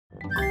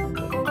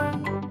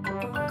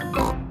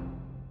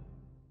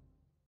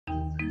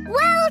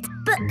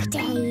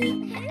Day.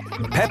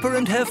 Peppa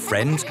and her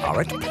friends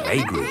are at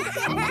playgroup.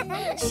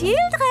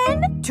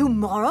 Children,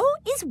 tomorrow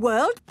is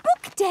World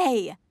Book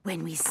Day,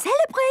 when we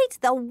celebrate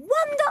the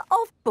wonder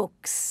of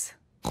books.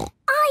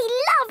 I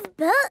love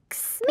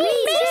books. Me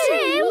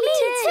too.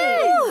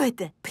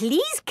 Good.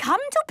 Please come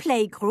to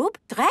playgroup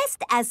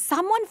dressed as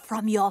someone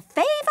from your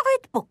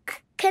favourite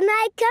book. Can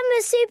I come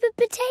as Super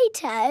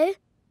Potato?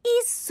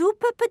 Is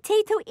Super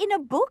Potato in a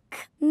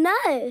book?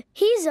 No,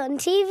 he's on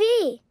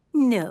TV.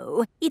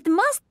 No, it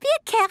must be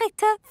a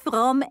character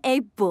from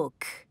a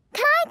book.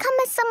 Can I come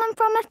as someone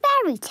from a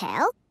fairy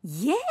tale?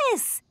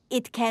 Yes,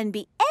 it can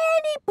be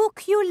any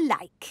book you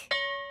like.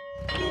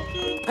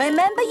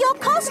 Remember your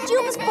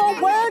costumes for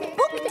World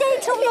Book Day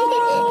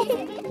tomorrow.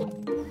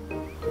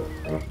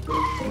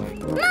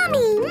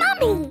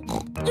 Mummy!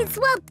 It's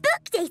World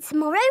Book Day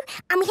tomorrow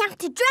and we have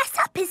to dress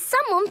up as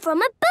someone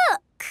from a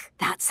book.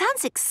 That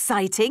sounds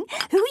exciting.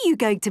 Who are you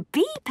going to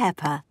be,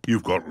 Peppa?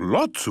 You've got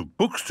lots of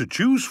books to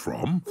choose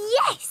from.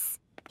 Yes!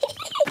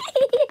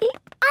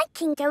 I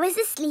can go as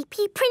a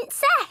sleepy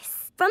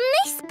princess from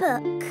this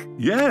book.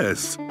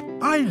 Yes,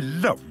 I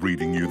love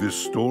reading you this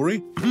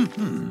story.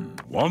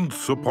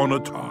 Once upon a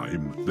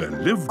time, there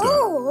lived a...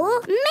 Or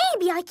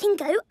maybe I can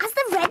go as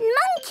the red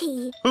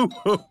monkey.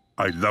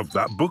 I love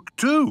that book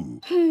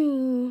too.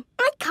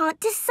 I can't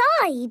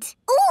decide.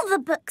 All the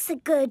books are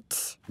good.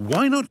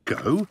 Why not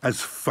go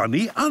as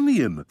Funny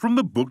Onion from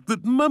the book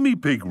that Mummy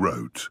Pig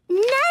wrote?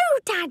 No,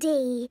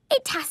 Daddy.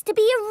 It has to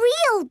be a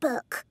real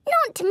book,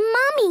 not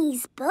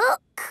Mummy's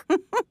book.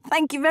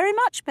 Thank you very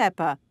much,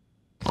 Peppa.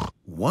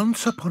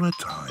 Once upon a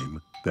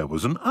time, there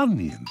was an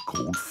onion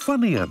called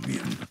Funny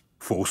Onion.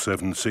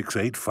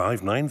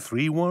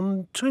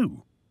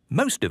 4768593112.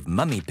 Most of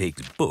Mummy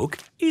Pig's book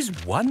is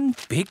one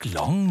big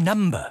long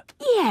number.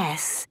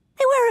 Yes,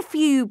 there were a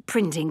few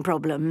printing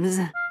problems.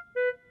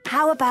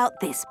 How about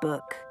this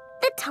book?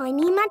 The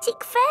Tiny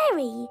Magic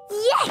Fairy.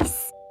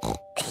 Yes! I'm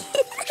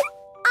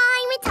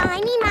a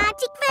tiny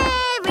magic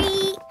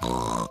fairy.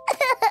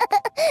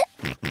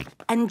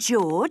 And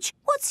George,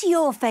 what's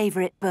your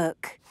favourite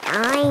book?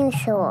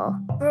 Dine-saw.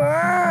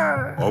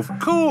 Of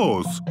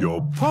course,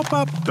 your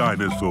pop-up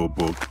dinosaur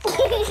book.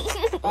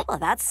 Well,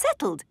 that's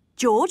settled.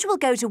 George will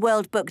go to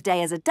World Book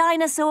Day as a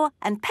dinosaur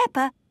and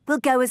Peppa will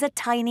go as a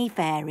tiny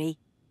fairy.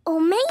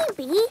 Or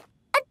maybe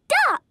a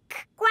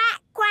duck.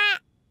 Quack,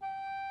 quack.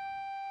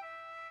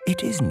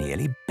 It is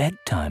nearly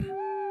bedtime.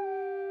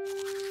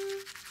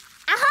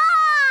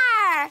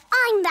 Aha!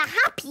 I'm the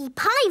happy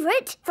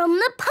pirate from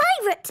the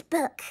pirate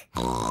book.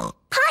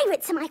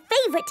 Pirates are my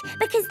favourite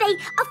because they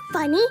are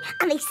funny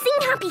and they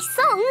sing happy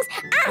songs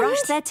and...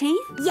 Brush their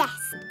teeth? Yes,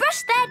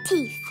 brush their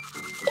teeth.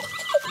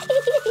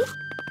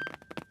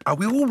 Are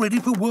we all ready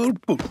for World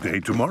Book Day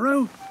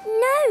tomorrow?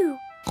 No.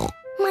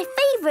 My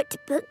favourite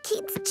book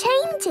keeps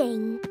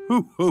changing.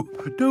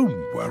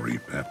 Don't worry,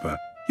 Peppa.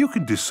 You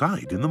can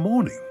decide in the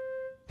morning.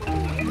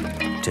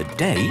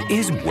 Today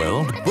is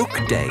World Book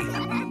Day.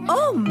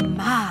 Oh,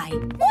 my!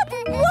 What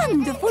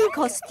wonderful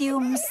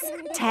costumes!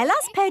 Tell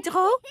us,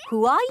 Pedro,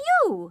 who are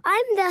you?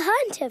 I'm the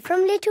hunter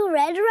from Little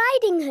Red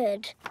Riding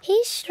Hood.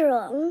 He's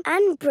strong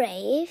and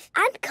brave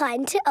and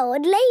kind to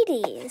old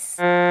ladies.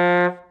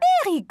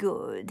 Very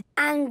good.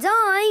 And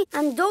I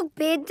am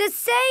Dogbeard the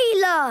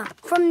Sailor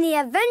from the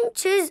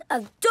Adventures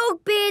of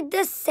Dogbeard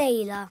the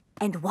Sailor.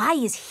 And why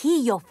is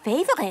he your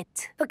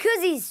favourite?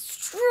 Because he's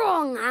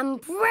strong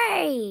and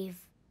brave.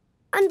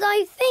 And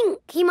I think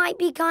he might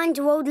be kind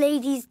to old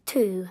ladies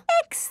too.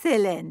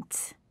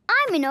 Excellent.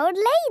 I'm an old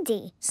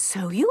lady.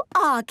 So you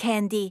are,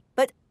 Candy.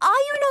 But are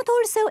you not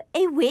also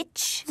a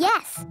witch?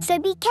 Yes, so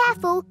be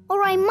careful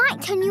or I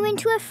might turn you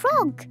into a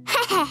frog.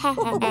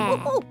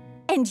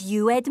 And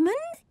you, Edmund?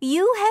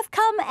 You have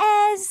come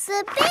as...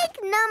 The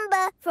big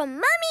number from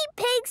Mummy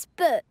Pig's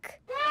book.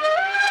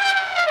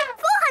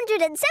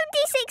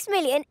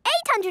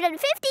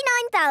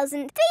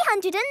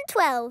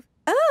 476,859,312.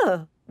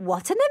 Oh,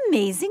 what an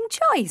amazing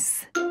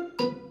choice.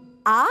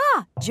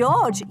 Ah,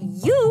 George,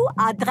 you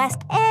are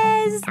dressed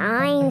as...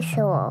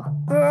 Dinosaur.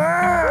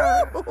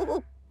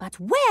 But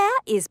where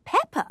is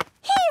Peppa?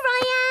 Here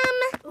I am.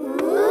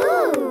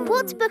 Ooh.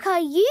 What book are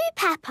you,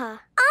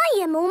 Peppa? I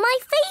am all my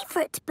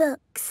favourite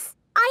books.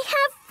 I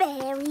have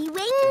fairy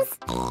wings,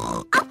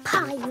 a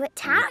pirate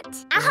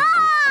hat,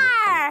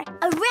 aha!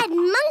 A red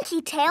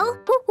monkey tail,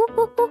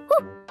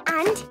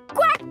 and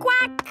quack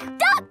quack,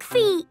 duck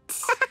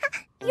feet.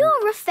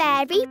 You're a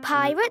fairy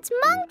pirate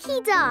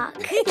monkey duck.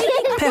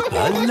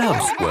 Peppa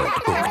loves World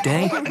Book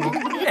Day.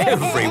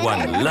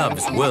 Everyone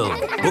loves World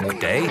Book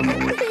Day.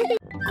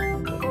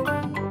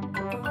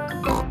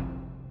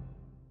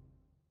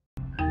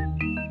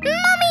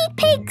 Mummy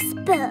Pig's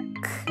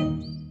book.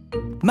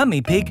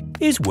 Mummy Pig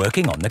is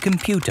working on the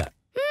computer.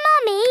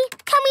 Mummy,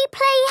 can we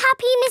play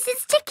Happy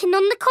Mrs. Chicken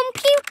on the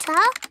computer?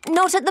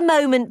 Not at the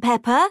moment,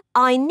 Peppa.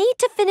 I need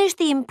to finish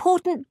the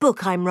important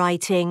book I'm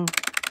writing.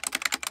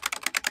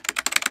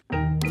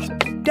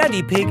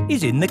 Daddy Pig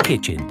is in the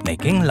kitchen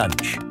making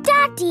lunch.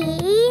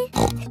 Daddy,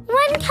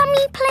 when can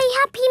we play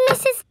Happy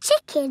Mrs.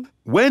 Chicken?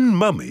 When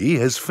Mummy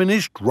has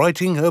finished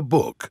writing her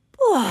book.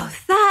 Oh,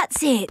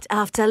 that's it.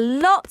 After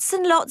lots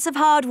and lots of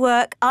hard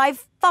work,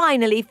 I've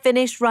finally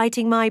finished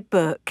writing my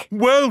book.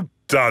 Well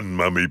done,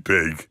 Mummy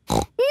Pig.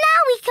 Now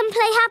we can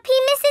play Happy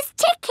Mrs.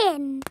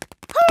 Chicken.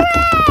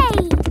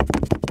 Hooray!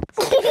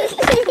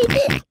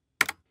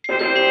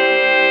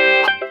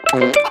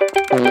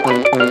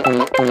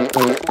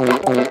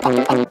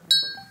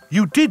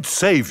 You did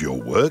save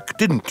your work,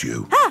 didn't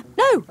you? Ah,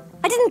 no,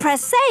 I didn't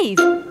press save.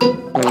 40, 90,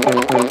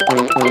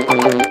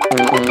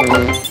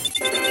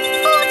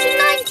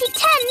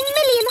 10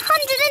 million,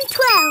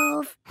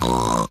 112.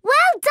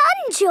 Well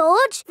done,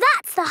 George.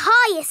 That's the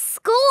highest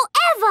score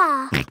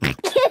ever.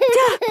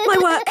 My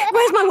work.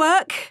 Where's my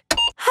work?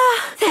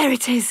 Ah, there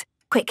it is.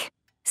 Quick.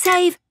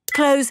 Save,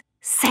 close,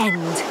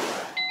 send.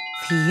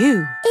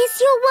 Phew. Is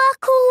your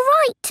work all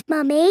right,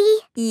 Mummy?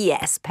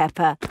 Yes,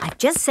 Peppa. I've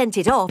just sent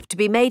it off to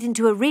be made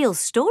into a real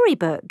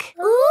storybook.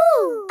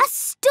 Ooh, a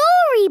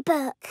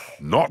storybook.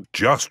 Not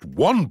just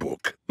one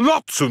book.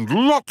 Lots and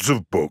lots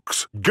of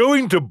books.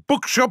 Going to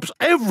bookshops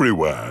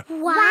everywhere.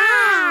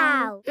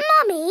 Wow.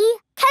 Mummy,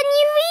 can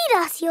you read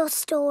us your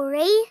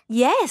story?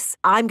 Yes,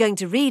 I'm going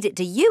to read it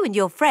to you and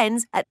your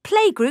friends at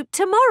playgroup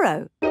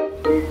tomorrow.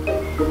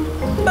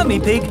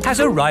 Mummy Pig has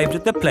arrived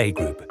at the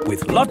playgroup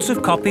with lots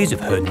of copies of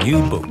her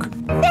new book.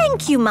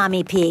 Thank you,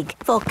 Mummy Pig,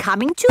 for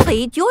coming to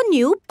read your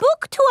new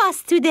book to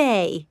us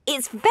today.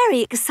 It's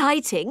very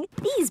exciting.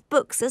 These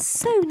books are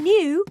so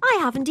new, I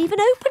haven't even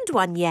opened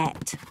one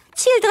yet.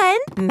 Children,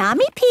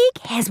 Mummy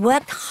Pig has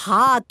worked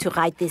hard to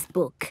write this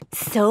book.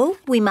 So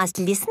we must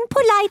listen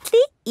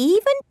politely,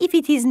 even if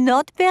it is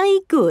not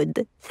very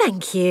good.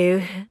 Thank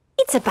you.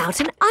 It's about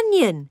an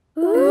onion.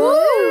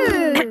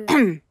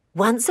 Ooh.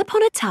 Once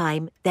upon a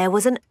time, there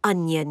was an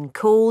onion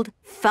called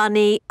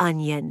Funny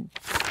Onion.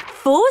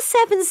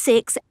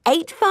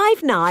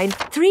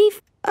 4768593.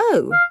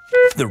 Oh.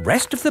 The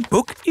rest of the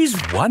book is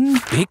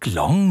one big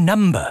long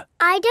number.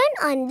 I don't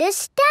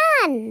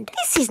understand.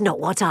 This is not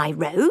what I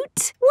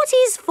wrote. What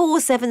is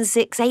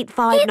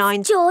 4768593?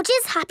 It's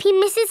George's Happy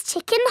Mrs.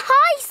 Chicken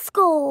high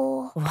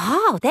score.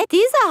 Wow, that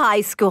is a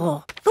high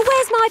score. But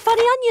where's my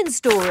Funny Onion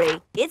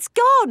story? It's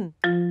gone.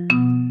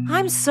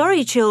 I'm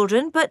sorry,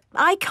 children, but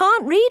I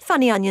can't read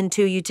Funny Onion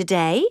to you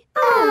today.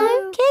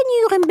 Oh. Can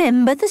you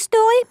remember the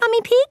story,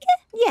 Mummy Pig?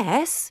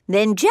 Yes.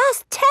 Then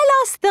just tell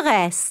us the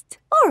rest.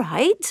 All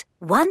right.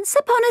 Once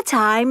upon a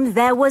time,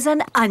 there was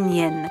an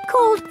onion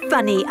called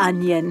Funny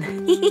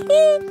Onion.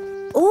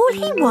 All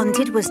he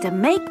wanted was to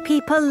make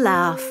people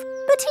laugh,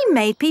 but he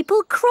made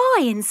people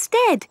cry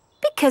instead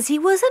because he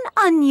was an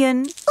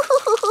onion.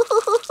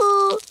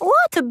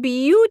 What a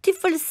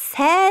beautiful,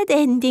 sad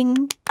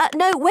ending.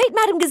 No, wait,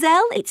 Madam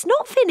Gazelle, it's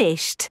not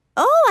finished.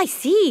 Oh, I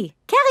see.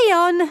 Carry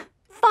on.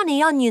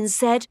 Funny Onion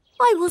said,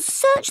 I will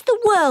search the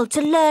world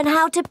to learn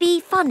how to be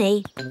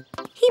funny.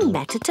 He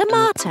met a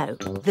tomato.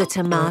 The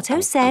tomato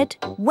said,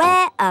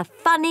 wear a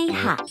funny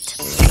hat.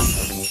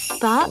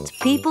 But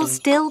people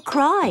still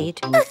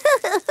cried.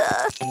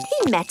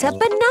 He met a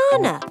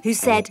banana who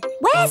said,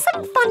 wear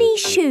some funny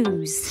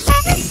shoes.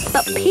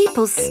 But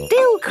people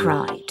still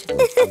cried.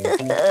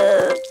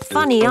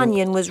 Funny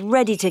Onion was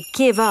ready to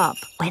give up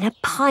when a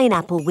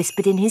pineapple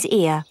whispered in his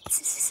ear.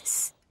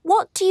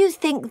 What do you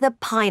think the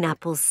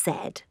pineapple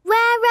said?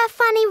 Wear a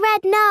funny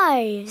red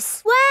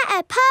nose. Wear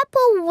a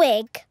purple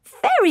wig.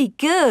 Very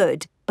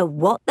good. But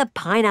what the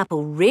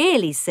pineapple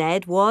really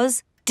said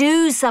was,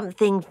 do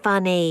something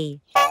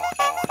funny.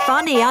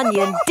 Funny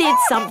Onion did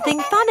something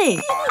funny,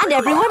 and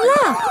everyone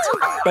laughed.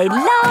 They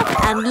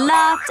laughed and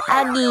laughed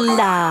and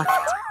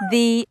laughed.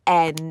 The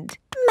end.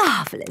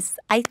 Marvellous.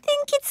 I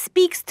think it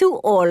speaks to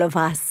all of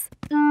us.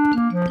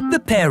 The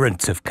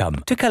parents have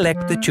come to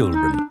collect the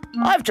children.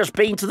 I've just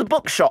been to the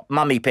bookshop,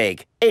 Mummy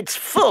Pig. It's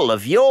full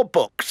of your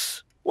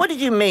books. What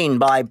did you mean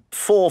by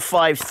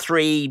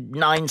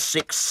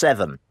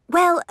 453967?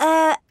 Well,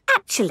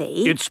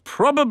 actually... It's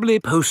probably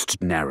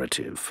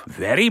post-narrative.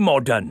 Very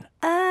modern.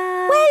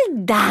 Well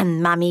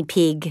done, Mummy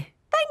Pig.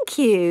 Thank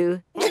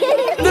you.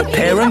 The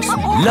parents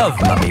love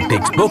Mummy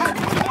Pig's book.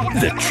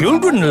 The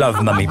children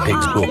love Mummy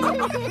Pig's book.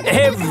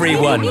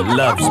 Everyone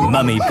loves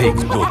Mummy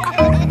Pig's book.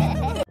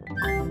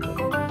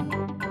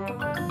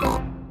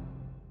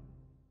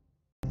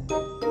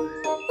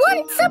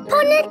 Once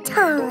upon a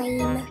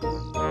time.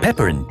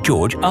 Peppa and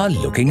George are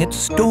looking at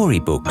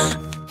storybooks.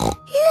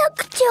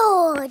 Look,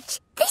 George.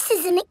 This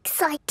is an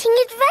exciting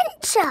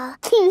adventure.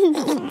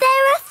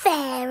 There are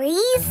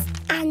fairies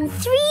and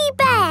 3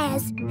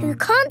 bears who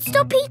can't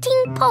stop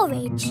eating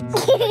porridge.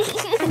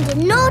 And a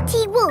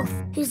naughty wolf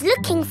who's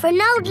looking for an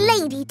old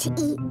lady to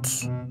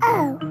eat.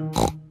 Oh.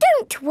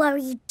 Don't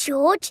worry,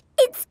 George.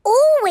 It's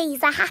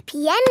always a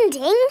happy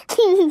ending.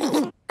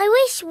 I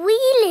wish we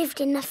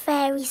lived in a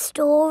fairy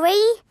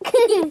story.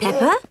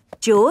 Peppa,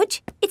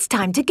 George, it's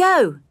time to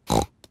go.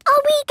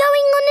 Are we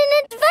going on an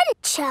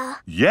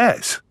adventure?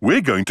 Yes,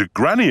 we're going to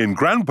Granny and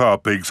Grandpa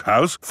Pig's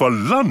house for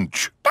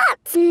lunch.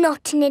 That's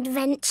not an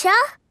adventure.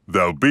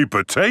 There'll be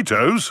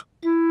potatoes.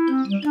 Can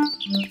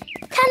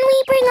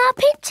we bring our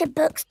picture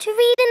books to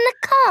read in the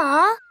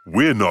car?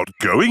 We're not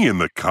going in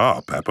the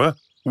car, Peppa.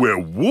 We're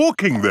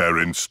walking there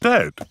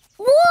instead.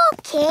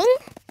 Walking?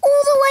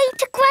 All the way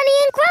to Granny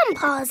and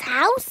Grandpa's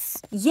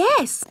house?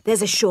 Yes,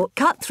 there's a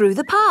shortcut through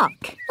the park.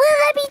 Will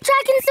there be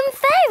dragons and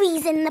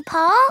fairies in the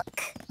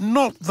park?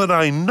 Not that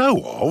I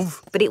know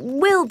of. But it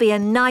will be a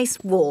nice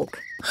walk.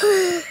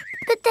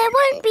 But there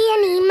won't be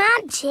any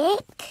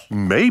magic.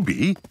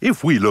 Maybe,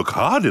 if we look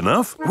hard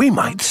enough, we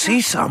might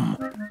see some.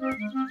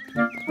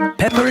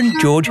 Peppa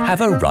and George have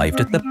arrived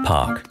at the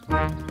park.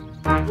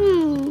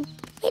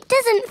 It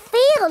doesn't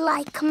feel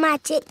like a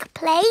magic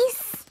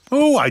place.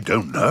 Oh, I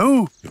don't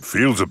know. It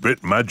feels a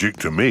bit magic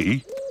to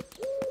me.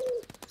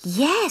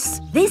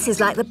 Yes, this is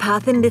like the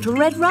path in Little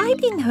Red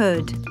Riding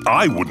Hood.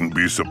 I wouldn't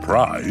be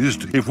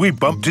surprised if we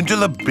bumped into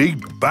the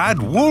big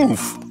bad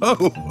wolf.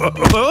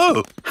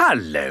 Oh.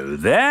 Hello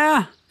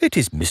there. It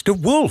is Mr.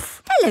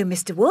 Wolf. Hello,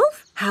 Mr.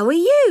 Wolf. How are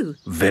you?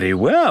 Very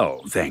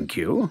well, thank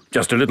you.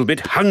 Just a little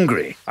bit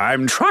hungry.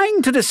 I'm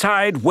trying to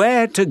decide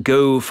where to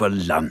go for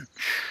lunch.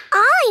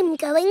 I'm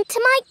going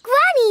to my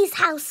granny's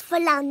house for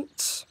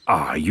lunch.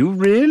 Are you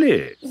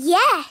really?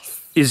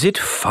 Yes. Is it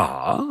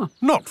far?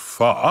 Not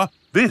far.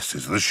 This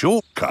is the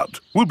shortcut.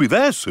 We'll be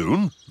there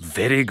soon.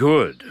 Very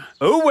good.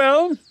 Oh,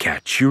 well,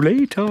 catch you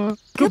later.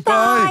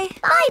 Goodbye.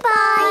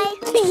 Bye-bye.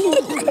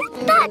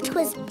 That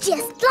was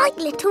just like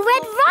Little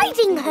Red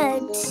Riding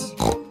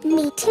Hood.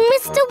 Meeting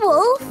Mr.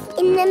 Wolf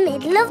in the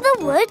middle of the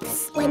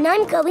woods when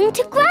I'm going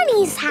to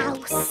Granny's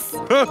house.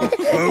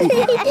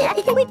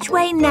 Which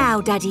way now,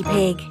 Daddy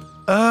Pig?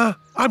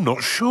 I'm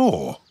not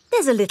sure.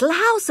 There's a little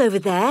house over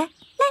there.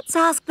 Let's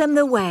ask them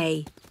the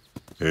way.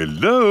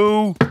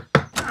 Hello?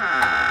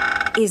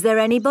 Is there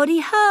anybody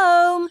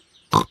home?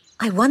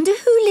 I wonder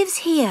who lives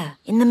here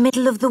in the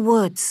middle of the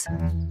woods.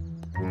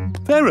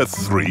 There are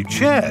 3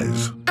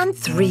 chairs. And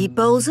 3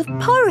 bowls of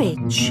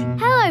porridge.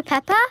 Hello,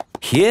 Peppa.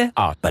 Here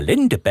are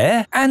Belinda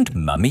Bear and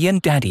Mummy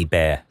and Daddy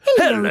Bear.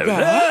 Hello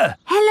there.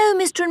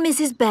 Hello, Mr. and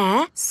Mrs.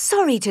 Bear.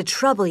 Sorry to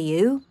trouble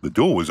you. The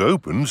door was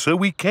open, so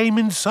we came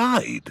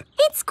inside.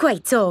 It's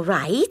quite all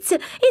right.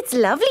 It's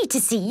lovely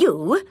to see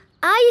you.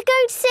 Are you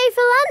going to stay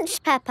for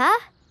lunch, Peppa?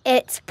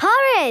 It's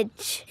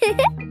porridge.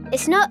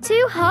 It's not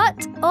too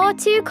hot or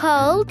too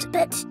cold,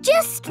 but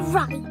just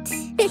right.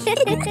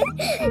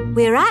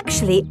 We're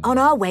actually on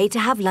our way to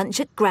have lunch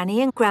at Granny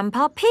and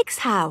Grandpa Pig's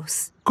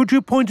house. Could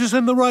you point us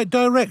in the right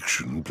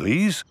direction,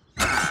 please?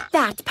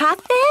 That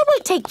path there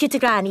will take you to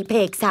Granny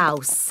Pig's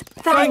house.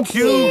 Thank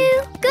you.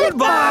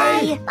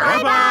 Goodbye.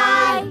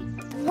 Bye-bye.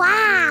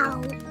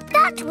 Wow.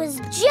 That was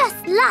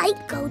just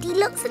like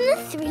Goldilocks and the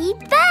 3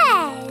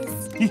 bears.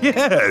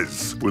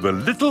 Yes, with a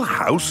little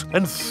house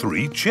and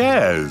 3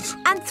 chairs.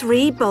 And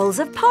 3 bowls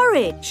of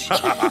porridge. We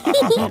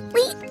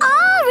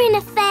are in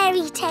a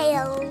fairy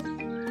tale.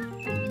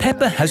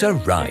 Peppa has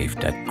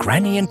arrived at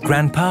Granny and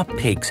Grandpa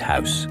Pig's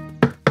house.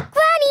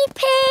 Granny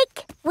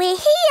Pig, we're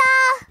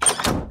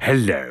here.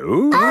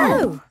 Hello?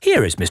 Oh.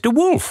 Here is Mr.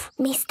 Wolf.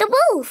 Mr.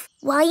 Wolf,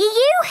 why are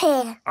you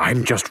here?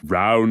 I'm just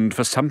round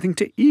for something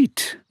to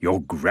eat. Your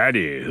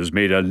granny has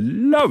made a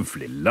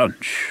lovely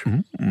lunch.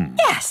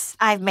 Yes,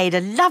 I've made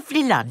a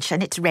lovely lunch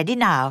and it's ready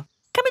now.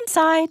 Come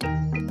inside.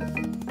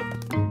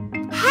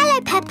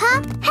 Hello,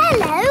 Peppa.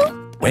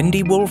 Hello.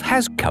 Wendy Wolf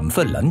has come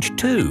for lunch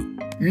too.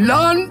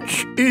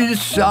 Lunch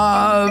is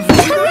served.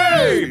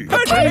 Hooray!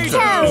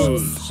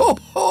 Potatoes! Ho,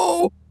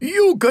 ho!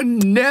 You can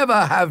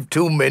never have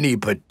too many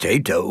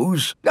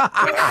potatoes. Wendy,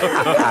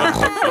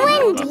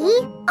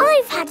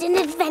 I've had an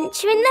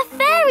adventure in the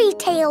fairy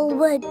tale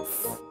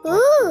woods.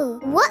 Ooh,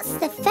 what's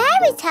the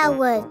fairy tale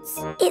woods?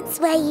 It's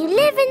where you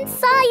live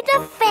inside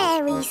a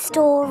fairy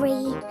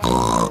story.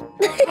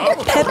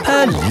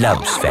 Peppa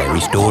loves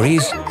fairy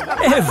stories.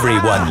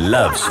 Everyone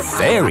loves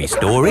fairy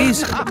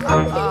stories.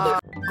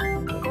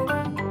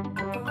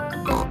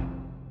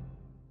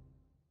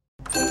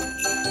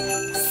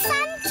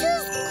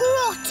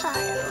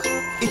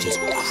 It is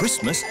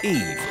Christmas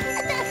Eve.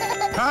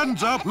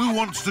 Hands up, who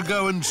wants to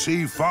go and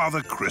see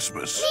Father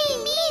Christmas?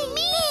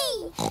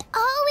 Me!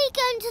 Are we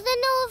going to the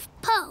North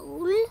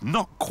Pole?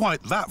 Not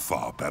quite that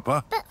far,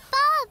 Peppa. But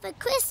Father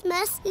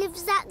Christmas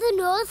lives at the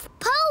North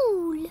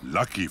Pole.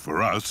 Lucky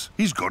for us,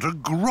 he's got a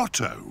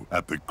grotto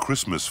at the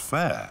Christmas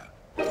fair.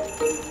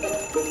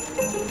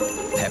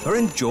 Peppa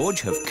and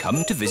George have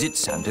come to visit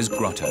Santa's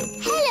grotto.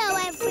 Hello,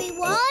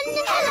 everyone.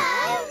 Hello.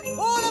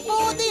 All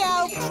aboard the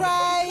elf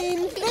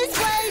train. This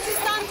way to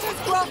Santa's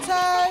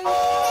grotto.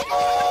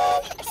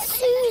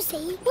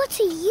 Suzy, what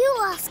are you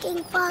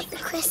asking Father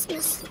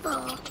Christmas for?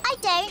 I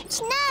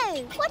don't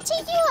know. What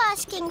are you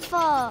asking for?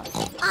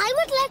 I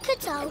would like a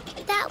doll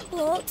that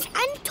walks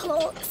and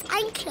talks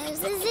and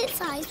closes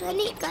its eyes when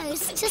it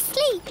goes to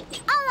sleep.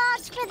 I'll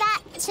ask for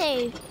that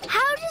too.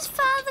 How does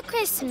Father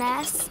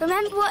Christmas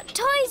remember what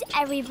toys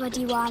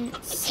everybody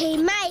wants? He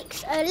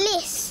makes a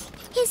list.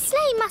 His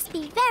sleigh must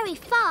be very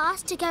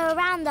fast to go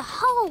around the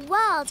whole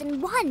world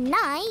in one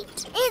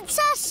night. It's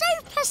a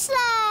super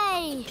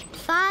sleigh!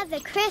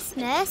 Father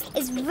Christmas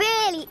is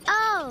really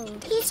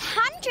old. He's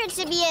hundreds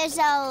of years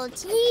old.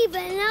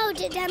 Even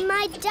older than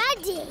my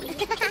daddy.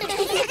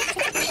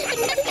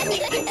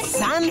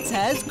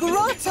 Santa's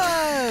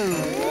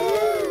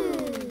grotto.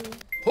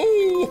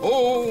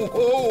 Ho, ho,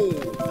 ho!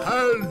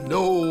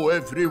 Hello,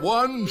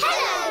 everyone.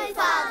 Hello,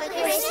 Father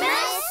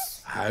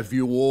Christmas. Have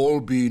you all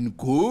been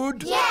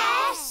good?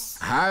 Yes.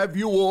 Have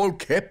you all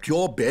kept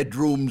your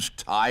bedrooms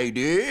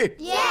tidy?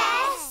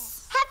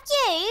 Yes. Have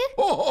you?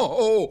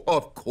 Oh,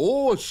 of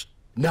course.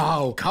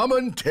 Now, come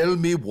and tell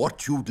me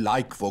what you'd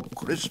like for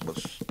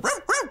Christmas.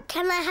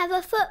 Can I have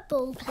a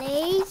football,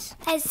 please?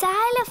 A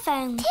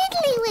xylophone.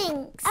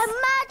 Tiddlywinks. A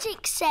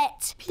magic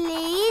set,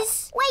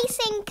 please.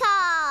 Racing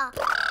car.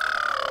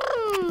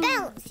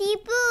 Bouncy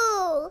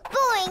ball.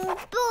 Boing,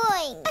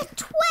 boing. A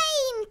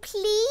twain,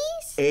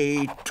 please.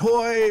 A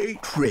toy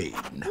train.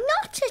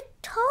 Not a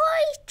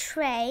toy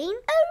train.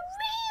 A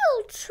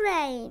real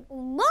train.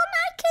 One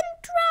I can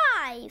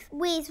drive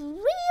with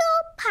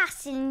real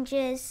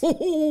passengers.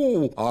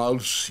 Oh, I'll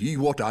see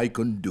what I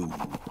can do.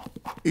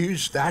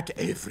 Is that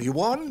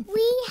everyone?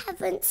 We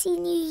haven't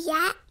seen you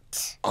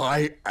yet.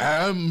 I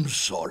am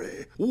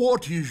sorry.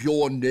 What is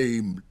your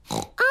name?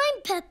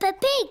 I'm Peppa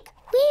Pig.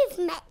 We've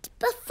met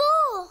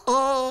before.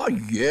 Ah,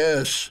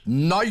 yes.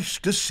 Nice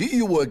to see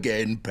you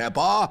again,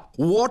 Peppa.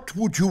 What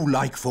would you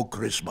like for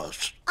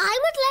Christmas? I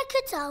would like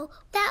a doll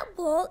that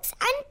walks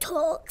and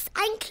talks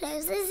and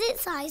closes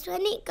its eyes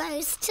when it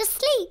goes to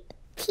sleep.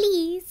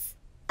 Please.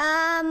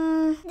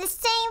 The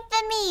same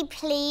for me,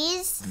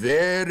 please.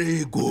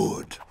 Very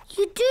good.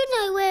 You do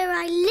know where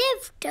I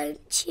live,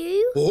 don't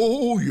you?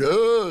 Oh,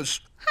 yes.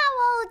 How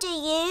old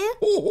are you?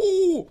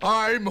 Oh,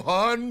 I'm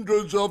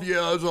hundreds of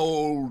years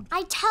old.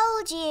 I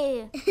told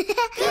you.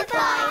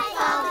 Goodbye,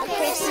 Father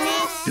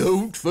Christmas.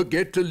 Don't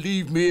forget to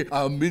leave me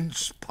a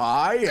mince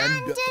pie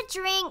and a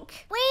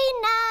drink. We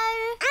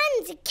know.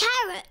 And a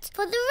carrot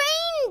for the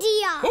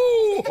reindeer.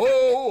 Ho,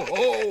 ho,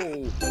 ho!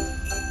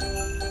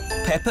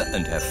 Peppa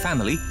and her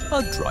family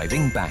are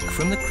driving back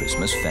from the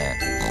Christmas fair.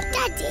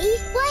 Daddy,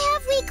 why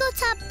have we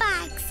got our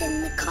bags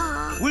in the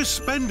car? We're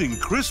spending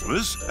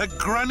Christmas at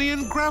Granny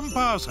and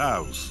Grandpa's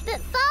house.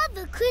 But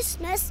Father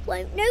Christmas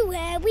won't know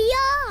where we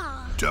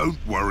are. Don't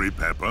worry,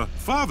 Peppa.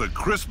 Father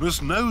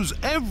Christmas knows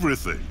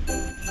everything.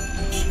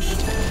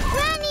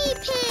 Granny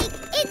Pig,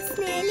 it's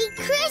nearly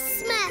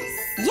Christmas.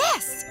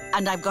 Yes,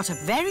 and I've got a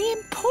very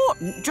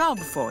important job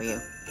for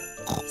you.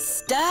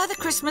 Stir the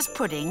Christmas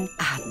pudding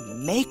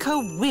and make a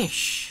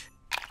wish.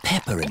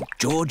 Peppa and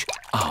George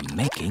are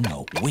making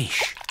a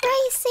wish.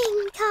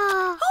 Racing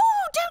car.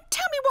 Oh, don't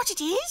tell me what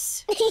it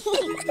is.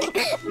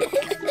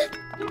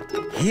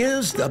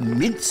 Here's the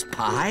mince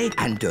pie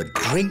and a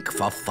drink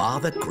for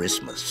Father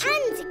Christmas.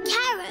 And a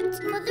carrot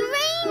for the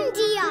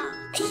reindeer.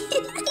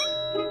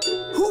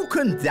 Who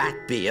can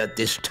that be at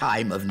this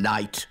time of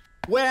night?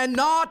 We're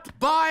not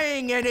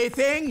buying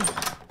anything.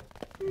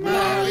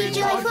 Merry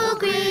joyful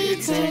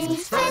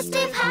greetings,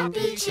 festive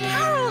happy cheer.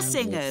 Carol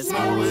singers.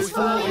 Always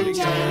falling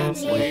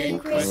gently,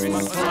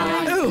 Christmas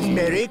time. Oh,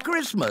 Merry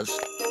Christmas.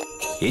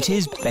 It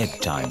is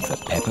bedtime for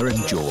Peppa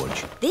and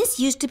George. This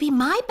used to be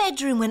my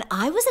bedroom when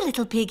I was a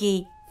little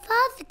piggy.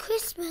 Father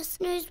Christmas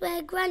knows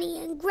where Granny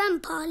and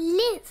Grandpa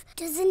live,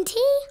 doesn't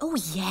he? Oh,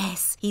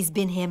 yes. He's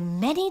been here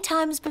many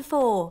times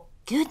before.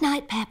 Good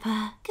night,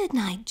 Peppa. Good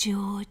night,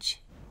 George.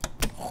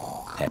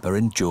 Peppa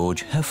and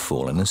George have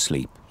fallen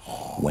asleep.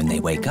 When they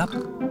wake up,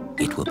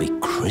 it will be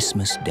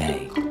Christmas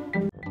Day.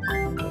 The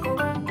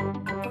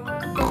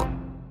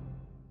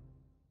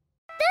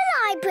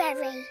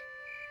library.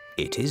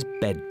 It is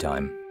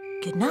bedtime.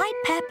 Good night,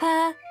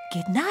 Peppa.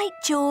 Good night,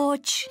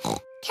 George. Can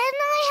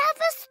I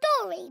have a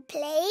story,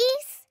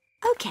 please?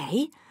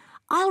 OK,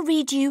 I'll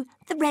read you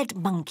the Red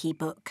Monkey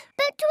book.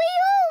 But we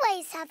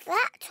always have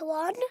that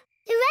one.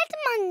 The red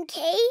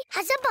monkey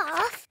has a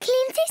bath,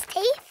 cleans his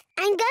teeth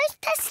and goes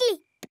to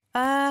sleep.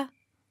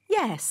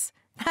 Yes,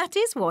 that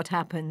is what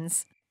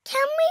happens.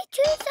 Can we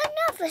choose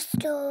another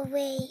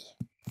story?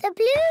 The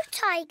blue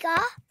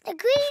tiger, the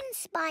green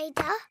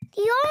spider,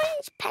 the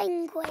orange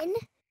penguin.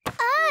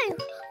 Oh,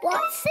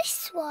 what's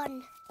this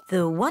one?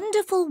 The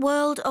Wonderful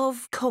World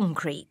of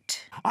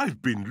Concrete.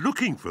 I've been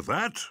looking for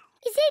that.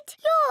 Is it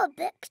your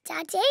book,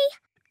 Daddy?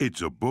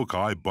 It's a book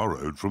I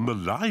borrowed from the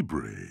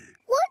library.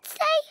 What's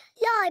a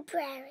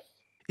library?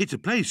 It's a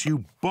place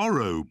you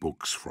borrow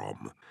books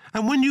from.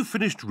 And when you've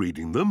finished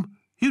reading them,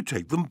 you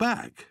take them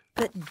back.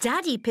 But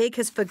Daddy Pig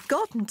has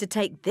forgotten to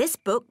take this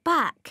book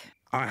back.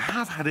 I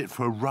have had it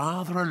for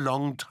rather a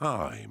long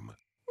time.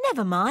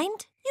 Never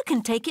mind. You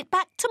can take it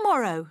back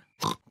tomorrow.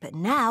 But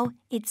now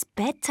it's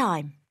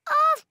bedtime.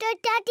 After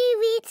Daddy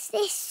reads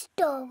this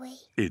story.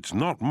 It's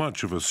not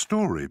much of a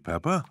story,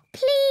 Peppa.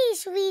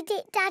 Please read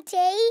it,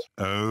 Daddy.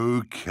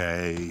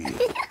 OK.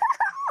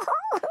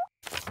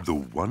 The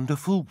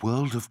Wonderful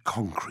World of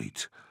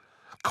Concrete.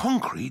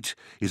 Concrete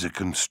is a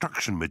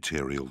construction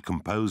material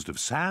composed of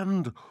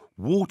sand,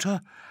 water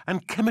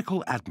and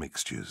chemical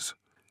admixtures.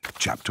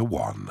 Chapter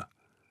 1.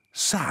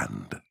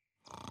 Sand.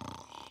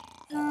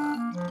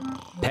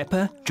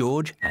 Peppa,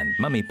 George and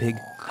Mummy Pig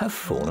have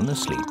fallen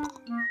asleep.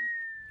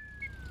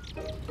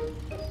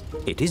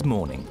 It is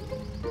morning.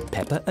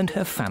 Peppa and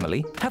her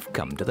family have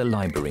come to the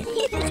library.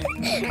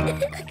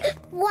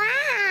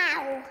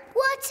 Wow!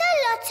 What a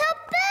lot of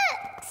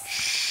books!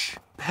 Shh,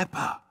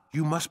 Peppa.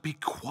 You must be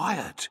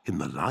quiet in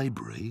the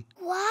library.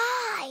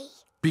 Why?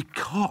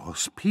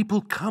 Because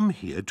people come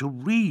here to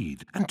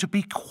read and to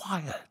be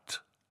quiet.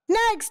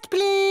 Next,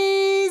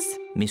 please.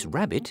 Miss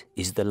Rabbit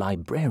is the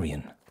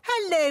librarian.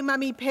 Hello,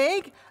 Mummy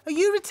Pig. Are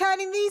you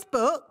returning these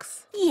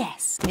books?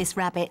 Yes, Miss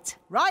Rabbit.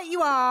 Right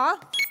you are.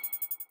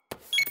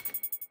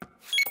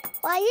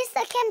 Why is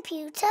the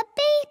computer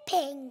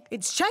beeping?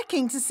 It's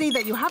checking to see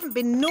that you haven't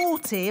been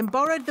naughty and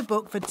borrowed the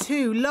book for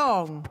too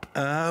long.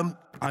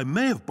 I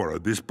may have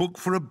borrowed this book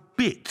for a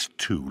bit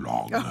too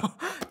long. Oh,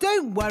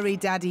 don't worry,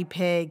 Daddy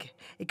Pig.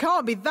 It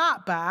can't be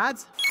that bad.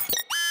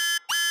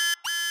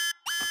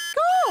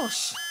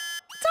 Gosh!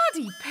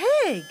 Daddy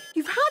Pig,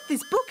 you've had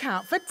this book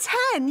out for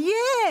 10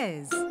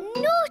 years.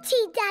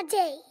 Naughty,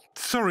 Daddy.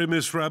 Sorry,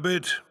 Miss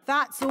Rabbit.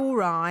 That's all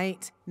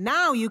right.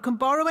 Now you can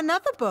borrow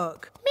another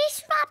book.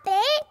 Miss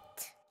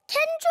Rabbit,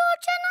 can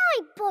George and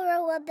I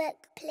borrow a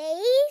book,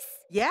 please?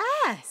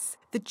 Yes,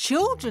 the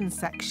children's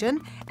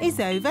section is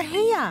over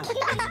here.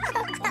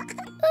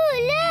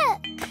 Oh,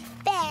 look!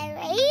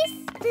 Berries,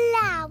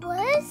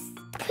 flowers,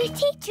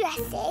 pretty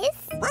dresses.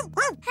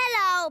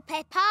 Hello,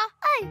 Peppa.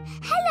 Oh,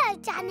 hello,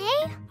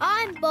 Danny.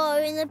 I'm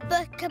borrowing a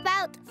book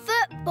about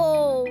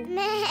football.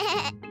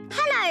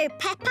 Hello,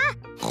 Peppa.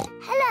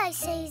 Hello,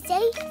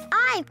 Suzy.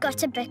 I've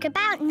got a book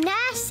about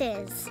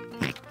nurses.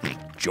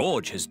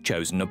 George has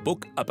chosen a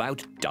book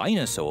about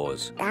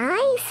dinosaurs.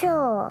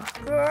 Dinosaur.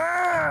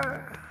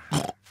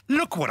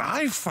 Look what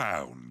I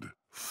found.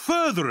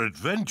 Further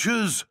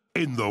adventures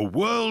in the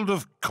world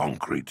of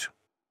concrete.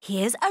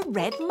 Here's a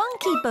red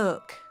monkey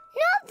book.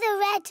 Not the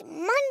red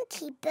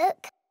monkey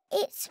book.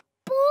 It's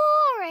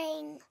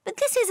boring. But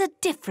this is a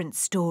different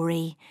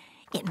story.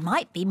 It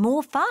might be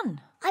more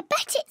fun. I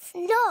bet it's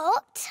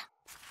not.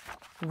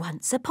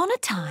 Once upon a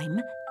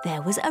time,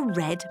 there was a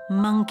red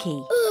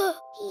monkey.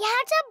 He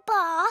had a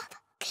bath,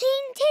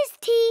 cleaned his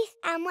teeth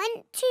and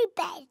went to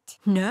bed.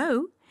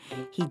 No,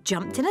 he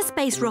jumped in a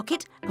space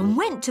rocket and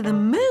went to the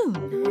moon.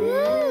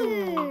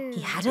 Ooh.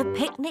 He had a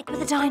picnic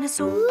with a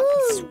dinosaur,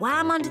 he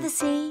swam under the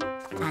sea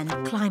and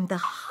climbed the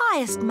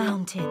highest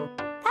mountain.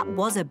 That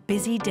was a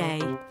busy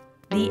day.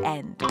 The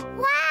end.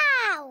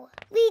 Wow!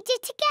 Read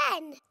it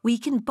again. We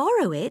can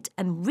borrow it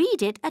and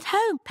read it at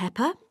home,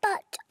 Peppa.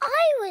 But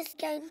I was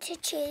going to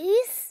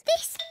choose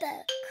this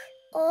book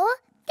or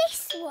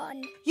this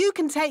one. You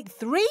can take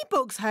 3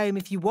 books home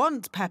if you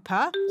want,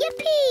 Peppa.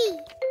 Yippee!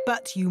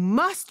 But you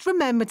must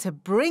remember to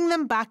bring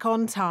them back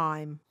on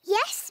time.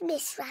 Yes,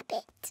 Miss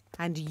Rabbit.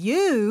 And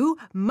you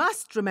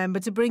must remember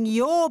to bring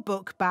your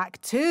book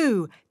back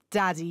too,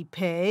 Daddy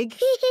Pig.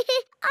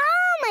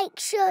 I'll make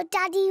sure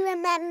Daddy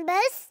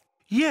remembers.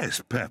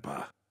 Yes,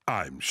 Peppa.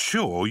 I'm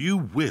sure you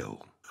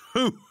will.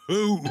 Ho,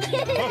 ho!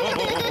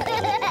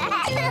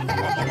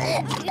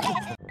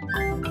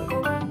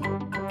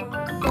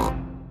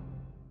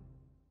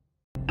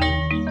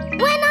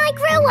 When I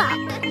grow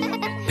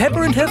up.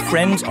 Peppa and her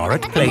friends are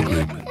at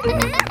playgroup.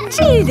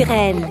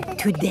 Children,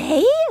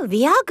 today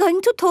we are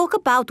going to talk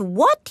about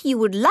what you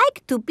would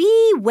like to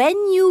be when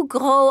you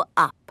grow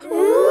up.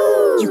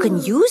 Ooh. You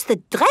can use the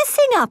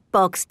dressing up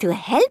box to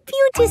help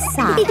you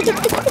decide.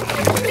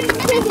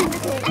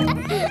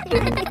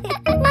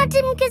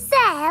 Madam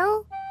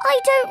Gazelle, I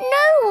don't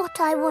know what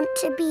I want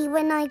to be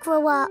when I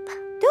grow up.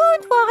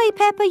 Don't worry,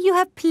 Peppa, you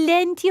have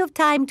plenty of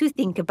time to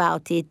think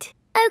about it.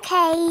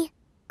 OK.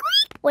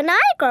 When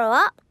I grow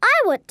up, I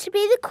want to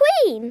be the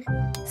Queen,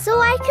 so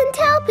I can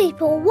tell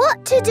people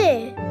what to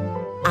do.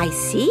 I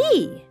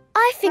see.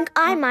 I think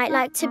I might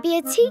like to be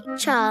a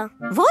teacher.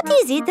 What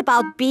is it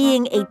about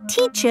being a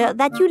teacher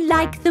that you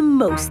like the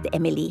most,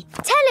 Emily?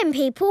 Telling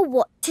people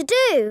what to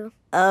do.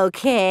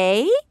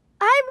 OK.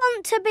 I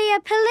want to be a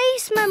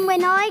policeman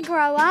when I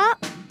grow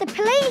up. The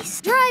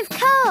police drive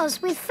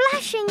cars with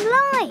flashing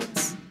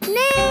lights.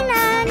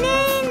 Nina,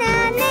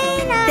 Nina,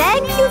 Nina.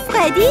 Thank you,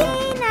 Freddie.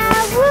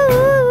 Nina,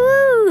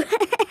 woo.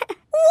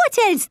 What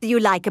else do you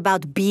like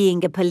about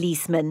being a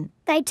policeman?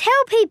 They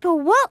tell people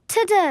what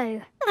to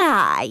do.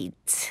 Right.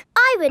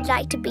 I would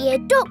like to be a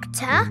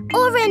doctor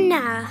or a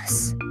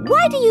nurse.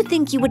 Why do you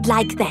think you would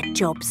like that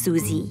job,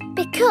 Suzy?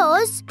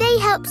 Because they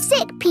help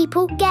sick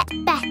people get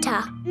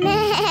better.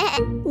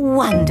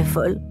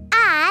 Wonderful.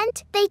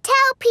 And they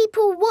tell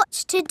people what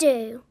to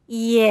do.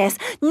 Yes,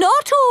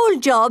 not all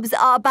jobs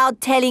are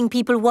about telling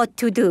people what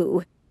to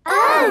do.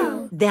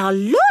 Oh! There are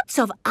lots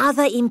of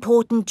other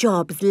important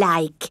jobs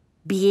like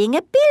being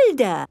a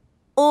builder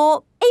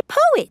or a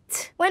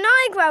poet. When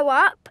I grow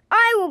up,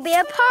 I will be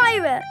a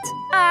pirate.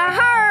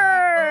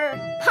 Arr!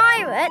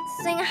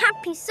 Pirates sing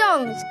happy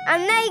songs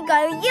and they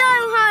go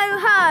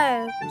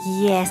yo-ho-ho.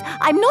 Yes,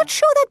 I'm not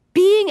sure that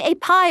being a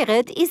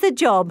pirate is a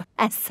job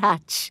as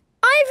such.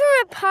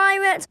 Either a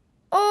pirate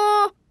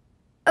or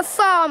a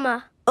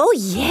farmer. Oh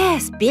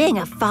yes, being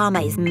a farmer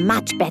is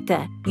much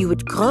better. You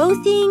would grow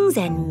things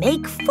and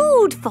make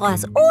food for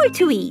us all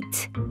to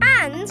eat.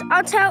 And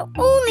I'll tell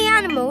all the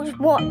animals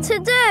what to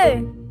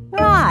do.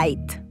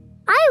 Right.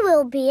 I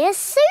will be a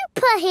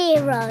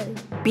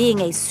superhero. Being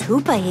a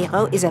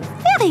superhero is a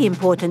very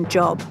important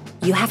job.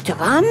 You have to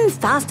run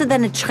faster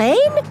than a train,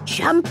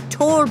 jump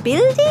tall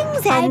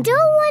buildings I and... don't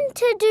want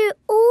to do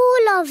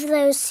all of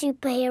those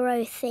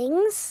superhero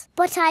things,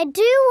 but I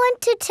do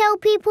want to tell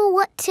people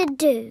what to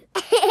do.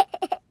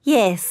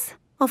 Yes,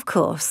 of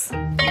course.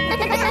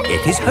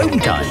 It is home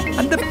time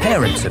and the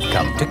parents have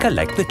come to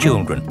collect the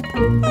children.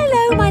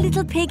 Hello, my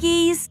little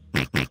piggies.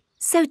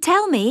 So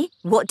tell me,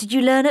 what did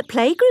you learn at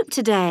playgroup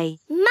today?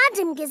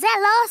 Madam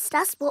Gazelle asked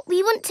us what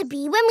we want to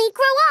be when we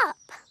grow up.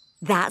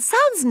 That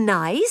sounds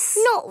nice.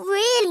 Not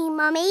really,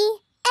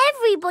 Mummy.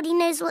 Everybody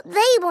knows what they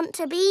want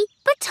to be,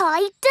 but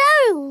I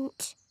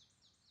don't.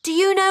 Do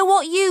you know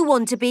what you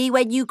want to be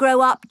when you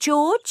grow up,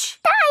 George?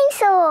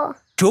 Dinosaur.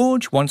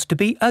 George wants to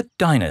be a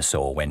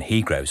dinosaur when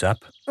he grows up.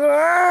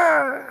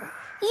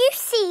 You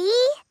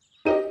see?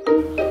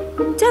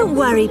 Don't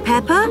worry,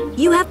 Peppa.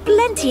 You have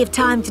plenty of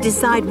time to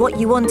decide what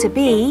you want to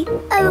be.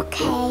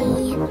 OK.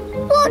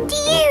 What do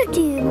you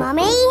do,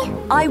 Mummy?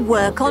 I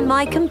work on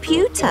my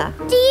computer.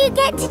 Do you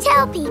get to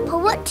tell people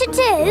what to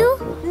do?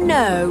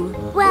 No.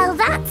 Well,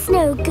 that's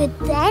no good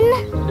then.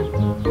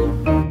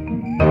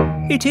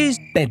 It is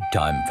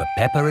bedtime for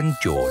Peppa and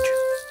George.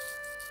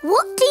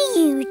 What do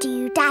you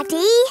do,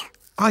 Daddy?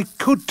 I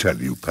could tell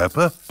you,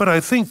 Peppa, but I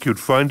think you'd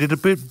find it a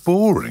bit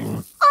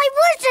boring. I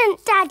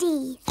wouldn't,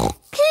 Daddy.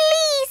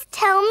 Please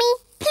tell me,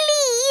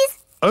 please.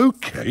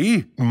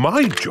 OK,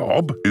 my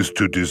job is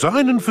to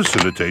design and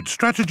facilitate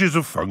strategies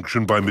of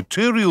function by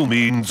material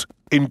means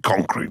in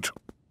concrete.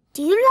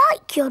 Do you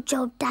like your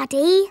job,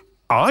 Daddy?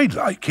 I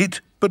like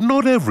it, but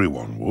not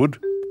everyone would.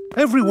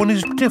 Everyone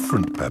is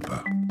different,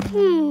 Peppa.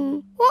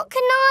 What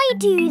can I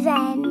do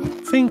then?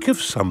 Think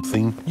of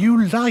something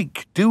you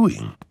like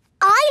doing.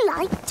 I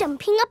like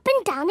jumping up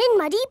and down in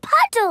muddy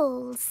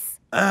puddles.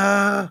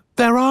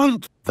 There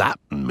aren't that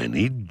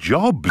many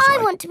jobs. I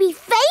want to be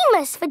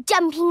famous for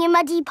jumping in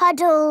muddy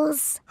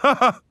puddles.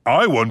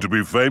 I want to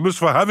be famous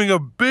for having a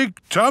big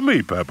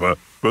tummy, Peppa,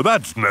 but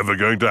that's never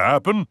going to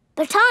happen.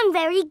 But I'm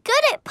very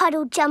good at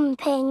puddle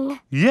jumping.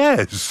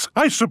 Yes,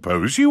 I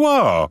suppose you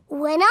are.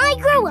 When I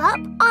grow up,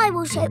 I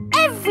will show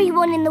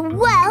everyone in the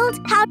world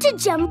how to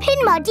jump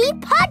in muddy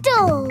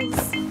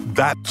puddles.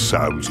 That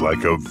sounds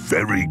like a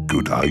very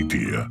good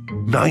idea.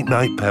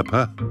 Night-night,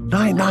 Peppa.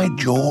 Night-night,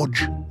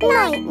 George.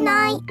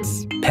 Night-night.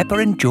 Peppa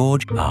and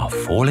George are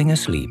falling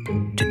asleep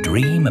to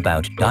dream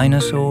about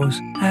dinosaurs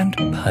and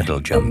puddle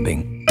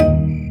jumping.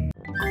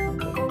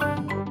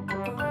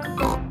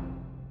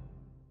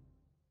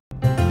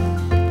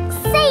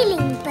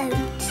 Sailing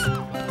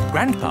boat.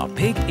 Grandpa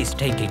Pig is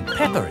taking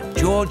Peppa and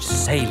George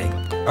sailing.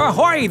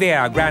 Ahoy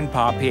there,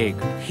 Grandpa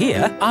Pig.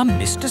 Here are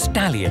Mr.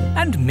 Stallion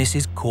and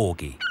Mrs.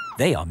 Corgi.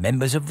 They are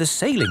members of the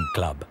sailing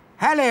club.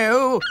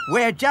 Hello,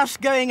 we're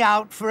just going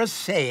out for a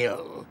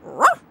sail.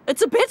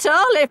 It's a bit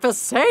early for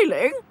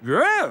sailing.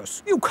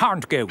 Yes, you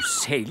can't go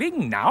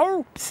sailing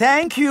now.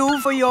 Thank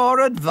you for your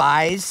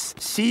advice.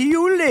 See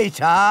you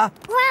later.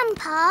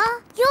 Grandpa,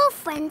 your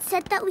friend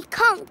said that we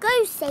can't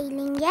go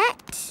sailing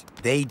yet.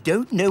 They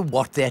don't know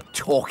what they're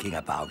talking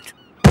about.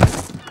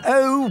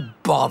 Oh,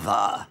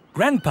 bother.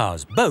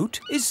 Grandpa's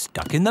boat is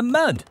stuck in the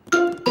mud.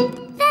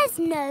 There's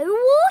no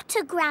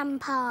water,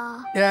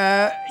 Grandpa.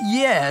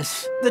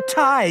 Yes. The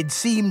tide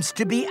seems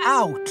to be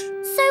out.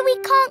 So we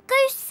can't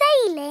go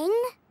sailing?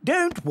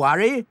 Don't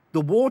worry.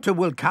 The water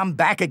will come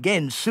back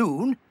again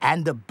soon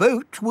and the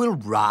boat will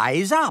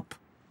rise up.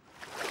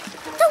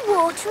 The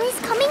water is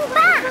coming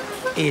back.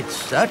 It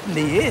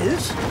certainly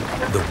is.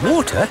 The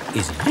water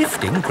is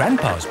lifting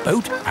Grandpa's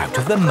boat out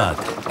of the mud.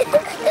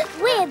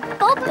 We're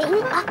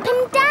bobbing up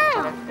and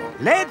down.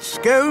 Let's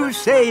go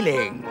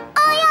sailing.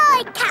 Aye,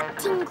 aye,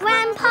 Captain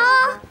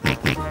Grandpa.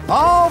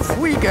 Off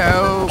we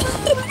go.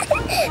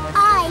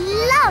 I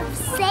love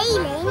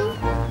sailing.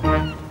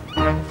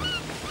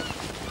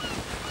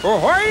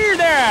 Ahoy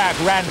there,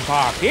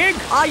 Grandpa Pig.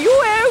 Are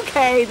you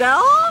okay there?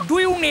 Do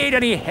you need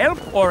any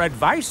help or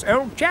advice,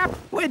 old chap?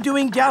 We're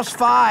doing just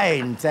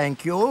fine,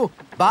 thank you.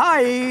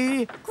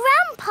 Bye.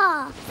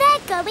 Grandpa, they're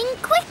going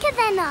quicker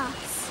than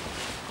us.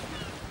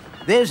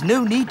 There's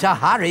no need to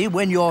hurry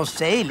when you're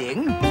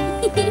sailing.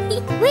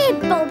 We're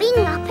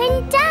bobbing up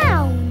and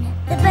down.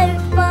 The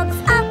boat bobs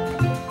up,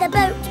 the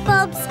boat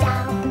bobs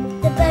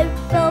down. The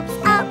boat bobs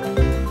up,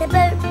 the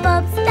boat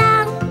bobs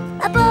down.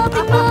 A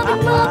bobbing,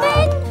 bobbing,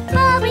 bobbing,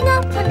 bobbing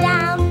up and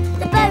down.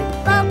 The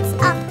boat bobs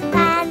up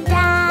and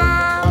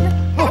down.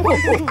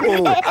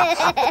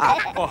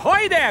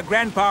 Ahoy there,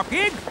 Grandpa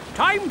Pig.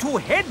 Time to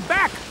head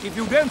back if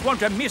you don't want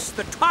to miss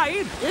the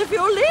tide. If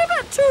you leave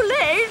it too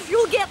late,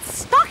 you'll get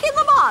stuck in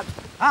the mud.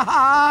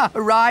 Ha-ha,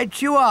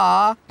 right you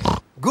are.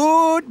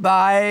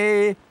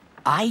 Goodbye.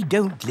 I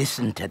don't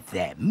listen to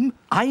them.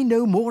 I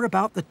know more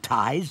about the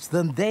tides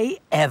than they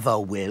ever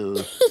will.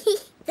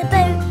 The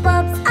boat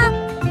bobs up,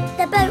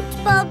 the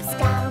boat bobs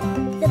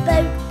down. The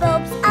boat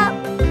bobs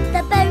up,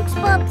 the boat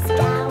bobs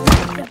down.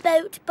 The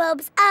boat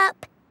bobs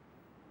up.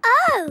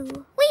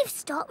 Oh, we've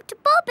stopped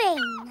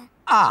bobbing.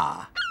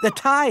 Ah, the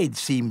tide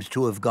seems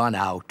to have gone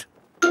out.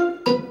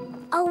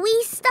 Are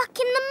we stuck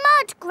in the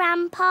mud,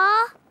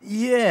 Grandpa?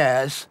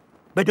 Yes,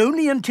 but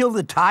only until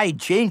the tide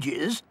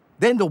changes.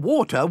 Then the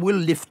water will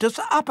lift us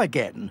up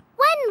again.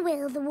 When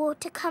will the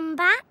water come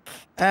back?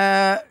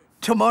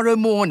 Tomorrow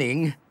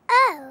morning.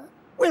 Oh.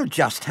 We'll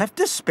just have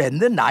to spend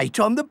the night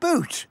on the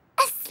boat.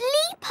 A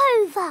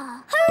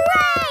sleepover!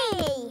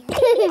 Hooray!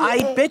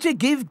 I'd better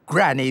give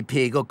Granny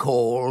Pig a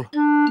call.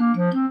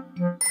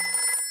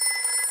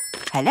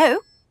 Hello?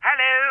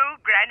 Hello,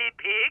 Granny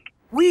Pig.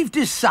 We've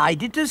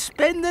decided to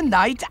spend the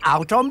night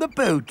out on the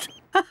boat.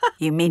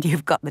 You mean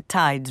you've got the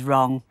tides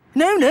wrong?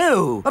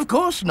 No, of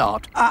course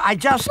not. I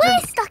just...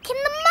 We're stuck in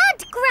the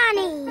mud,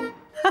 Granny.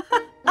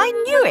 I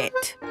knew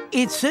it.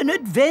 It's an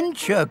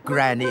adventure,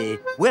 Granny.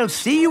 We'll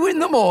see you in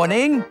the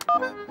morning.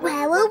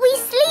 Where will we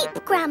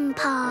sleep,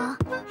 Grandpa?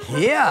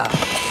 Here.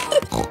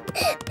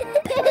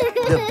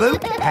 The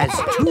boat has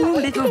 2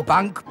 little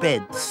bunk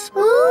beds.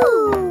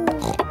 Ooh.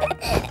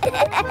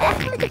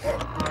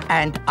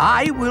 And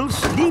I will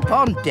sleep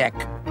on deck,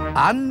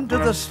 under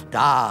the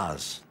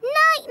stars.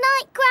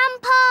 Night-night,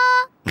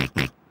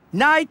 Grandpa.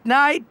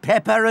 Night-night,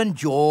 Peppa and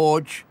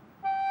George.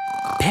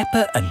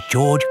 Peppa and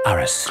George are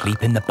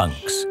asleep in the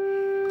bunks.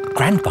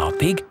 Grandpa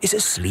Pig is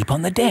asleep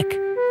on the deck.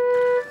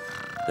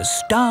 The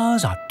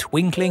stars are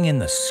twinkling in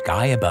the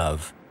sky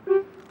above.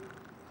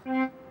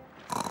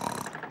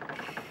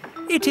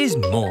 It is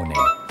morning.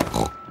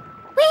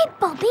 We're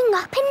bobbing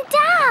up and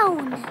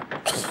down.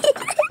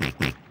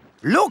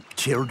 Look,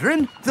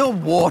 children, the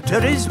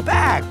water is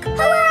back.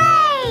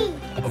 Hooray!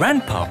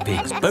 Grandpa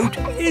Pig's boat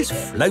is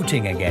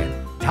floating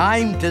again.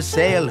 Time to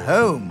sail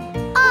home.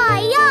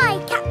 Aye, aye,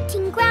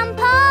 Captain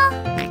Grandpa.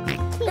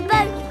 The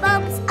boat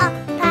bobs up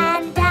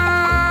and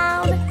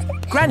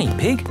down. Granny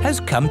Pig has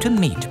come to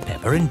meet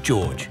Peppa and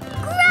George.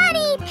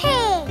 Granny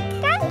Pig!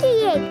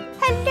 Granny!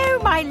 Hello,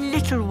 my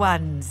little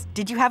ones.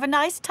 Did you have a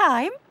nice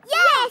time?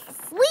 Yes!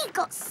 We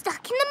got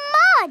stuck in the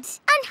mud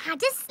and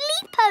had a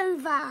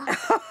sleepover.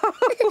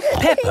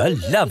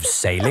 Peppa loves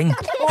sailing.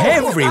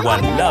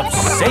 Everyone loves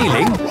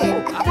sailing.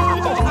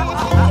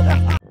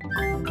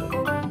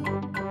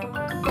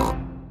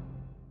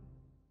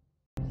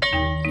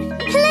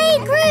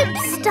 Playgroup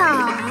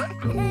star.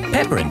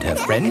 Peppa and her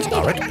friends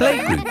are at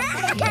playgroup.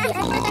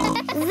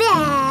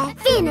 There,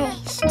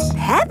 finished.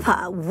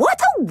 Peppa,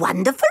 what a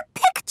wonderful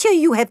picture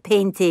you have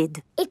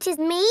painted. It is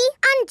me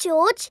and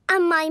George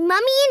and my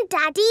mummy and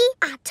daddy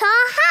at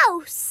our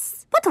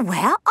house. But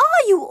where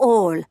are you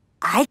all?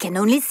 I can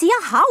only see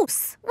a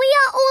house. We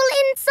are all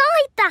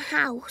inside the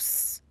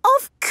house.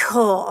 Of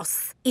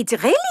course. It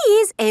really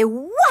is a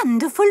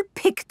wonderful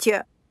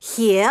picture.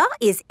 Here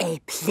is a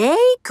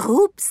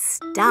playgroup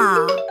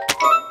star.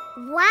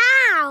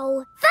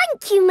 Wow!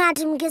 Thank you,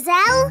 Madam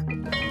Gazelle.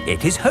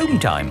 It is home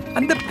time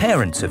and the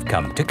parents have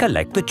come to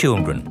collect the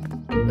children.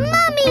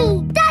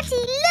 Mummy! Daddy,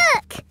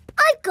 look!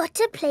 I've got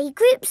a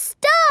playgroup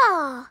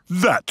star.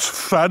 That's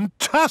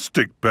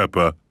fantastic,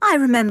 Peppa. I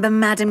remember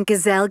Madam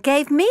Gazelle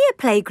gave me a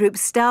playgroup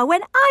star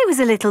when I was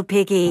a little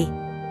piggy.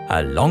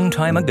 A long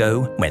time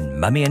ago, when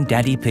Mummy and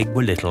Daddy Pig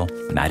were little,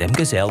 Madam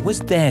Gazelle was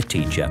their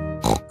teacher.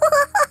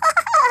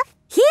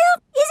 Here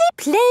is a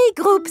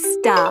playgroup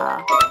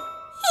star.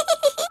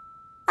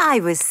 I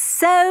was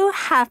so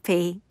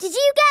happy. Did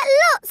you get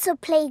lots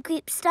of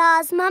playgroup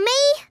stars, Mummy?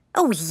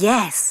 Oh,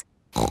 yes.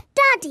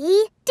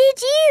 Daddy,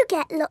 did you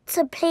get lots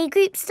of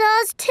playgroup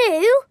stars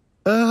too?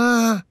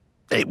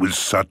 It was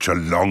such a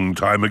long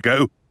time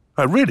ago.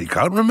 I really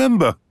can't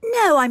remember.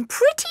 No, I'm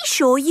pretty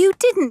sure you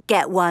didn't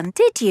get one,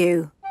 did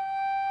you?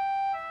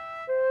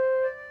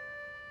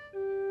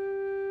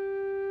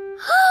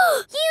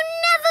 You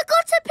never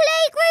got a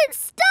playgroup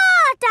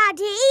star,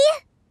 Daddy!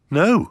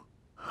 No,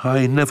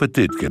 I never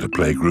did get a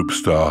playgroup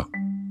star.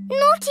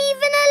 Not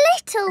even a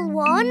little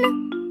one?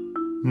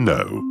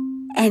 No.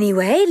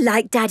 Anyway,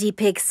 like Daddy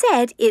Pig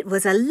said, it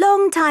was a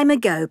long time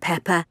ago,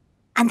 Peppa,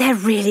 and they're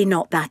really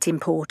not that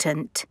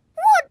important.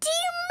 What do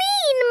you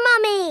mean,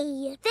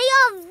 Mummy? They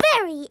are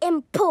very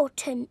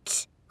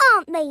important,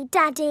 aren't they,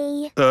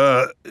 Daddy?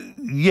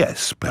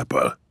 Yes,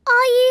 Peppa.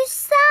 Are you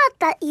sad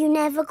that you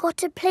never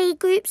got a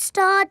playgroup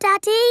star,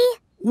 Daddy?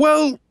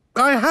 Well,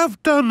 I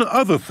have done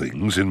other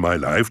things in my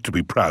life to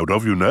be proud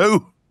of, you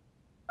know.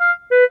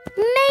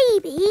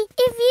 Maybe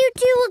if you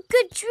do a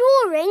good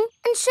drawing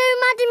and show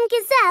Madame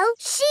Gazelle,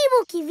 she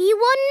will give you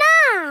one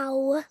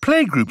now.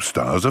 Playgroup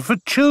stars are for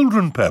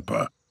children,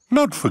 Peppa,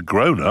 not for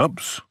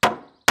grown-ups.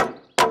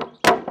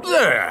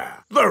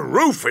 There! The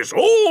roof is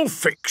all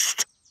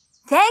fixed.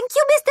 Thank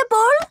you, Mr.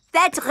 Bull.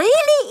 That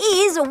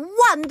really is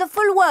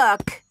wonderful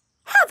work.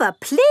 Have a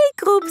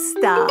playgroup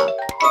star.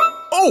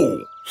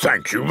 Oh,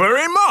 thank you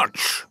very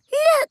much.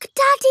 Look,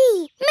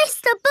 Daddy,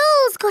 Mr.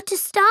 Bull's got a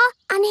star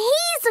and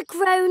he's a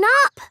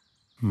grown-up.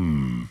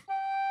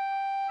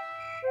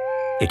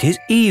 It is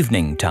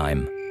evening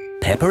time.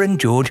 Peppa and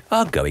George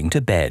are going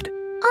to bed.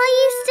 Are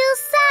you still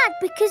sad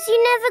because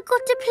you never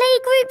got a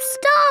playgroup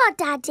star,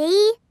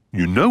 Daddy?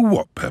 You know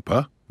what,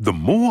 Peppa? The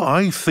more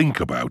I think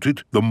about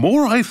it, the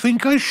more I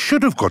think I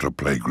should have got a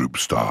playgroup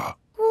star.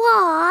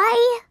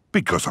 Why?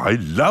 Because I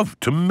love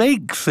to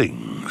make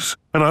things.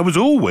 And I was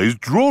always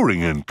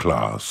drawing in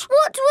class.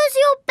 What was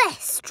your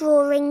best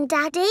drawing,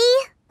 Daddy?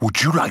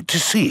 Would you like to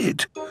see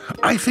it?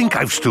 I think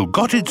I've still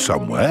got it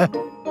somewhere.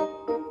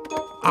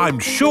 I'm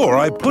sure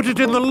I put it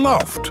in the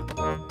loft.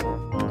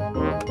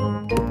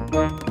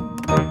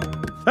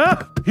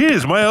 Ah,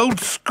 here's my old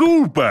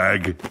school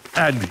bag.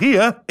 And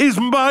here is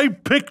my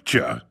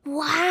picture.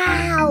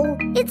 Wow!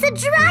 It's a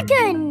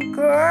dragon!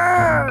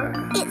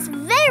 Grrr. It's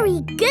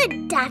very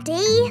good,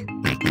 Daddy.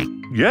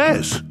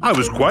 Yes, I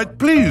was quite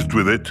pleased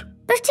with it.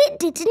 But it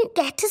didn't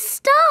get a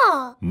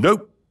star.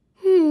 Nope.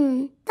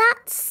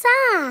 That's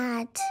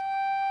sad.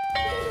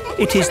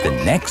 It is the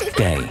next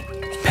day.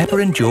 Peppa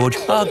and George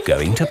are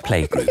going to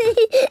playgroup.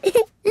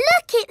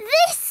 Look at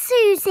this,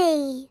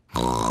 Suzy.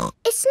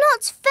 It's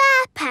not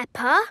fair,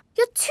 Peppa.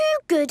 You're too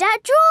good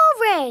at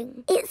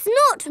drawing. It's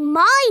not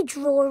my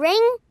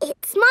drawing.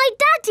 It's my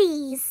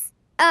Daddy's.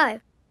 Oh,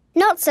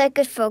 not so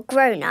good for a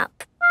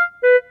grown-up.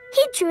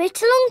 He drew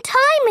it a long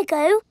time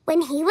ago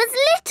when he was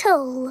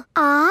little.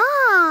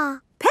 Ah.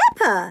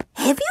 Peppa,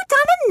 have you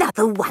done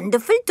another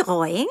wonderful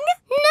drawing?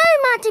 No,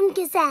 Madam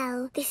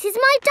Gazelle. This is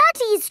my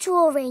Daddy's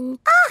drawing.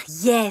 Ah,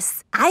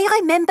 yes. I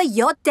remember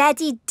your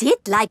Daddy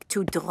did like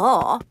to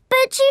draw.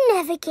 But you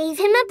never gave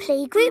him a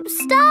playgroup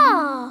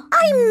star.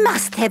 I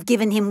must have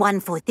given him one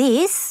for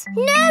this.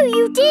 No,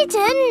 you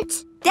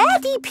didn't.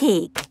 Daddy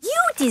Pig,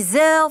 you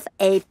deserve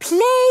a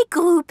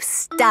playgroup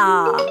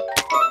star.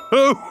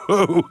 Ho,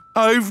 ho!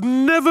 I've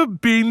never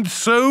been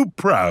so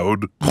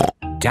proud.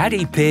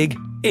 Daddy Pig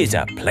is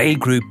a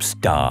playgroup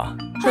star.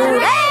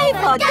 Hooray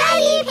for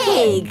Daddy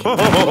Pig!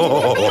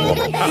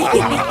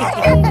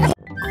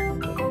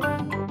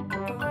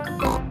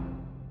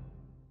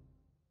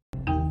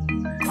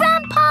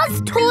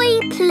 Grandpa's toy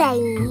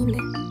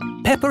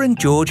plane. Peppa and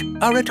George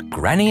are at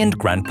Granny and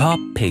Grandpa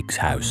Pig's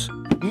house.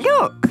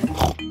 Look,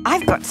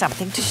 I've got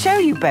something to show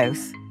you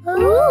both.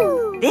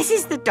 Ooh. This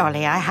is the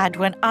dolly I had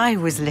when I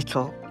was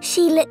little.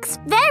 She looks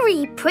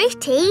very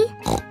pretty.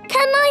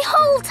 Can I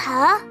hold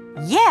her?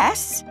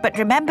 Yes, but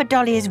remember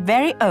Dolly is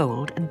very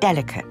old and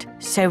delicate,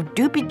 so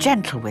do be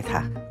gentle with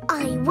her.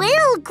 I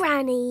will,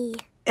 Granny.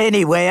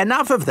 Anyway,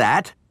 enough of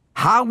that.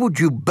 How would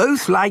you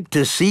both like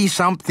to see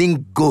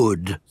something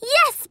good?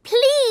 Yes,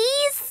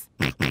 please.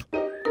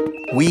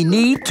 We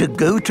need to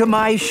go to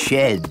my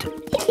shed.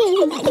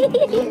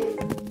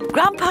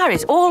 Grandpa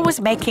is always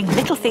making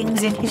little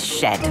things in his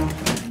shed.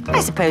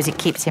 I suppose it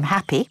keeps him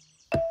happy.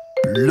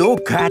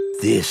 Look at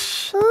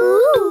this.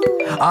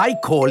 Ooh. I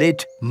call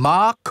it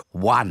Mark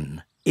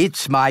 1.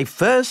 It's my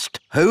first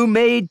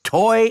homemade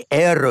toy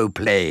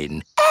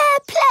aeroplane.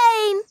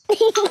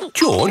 Airplane.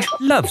 George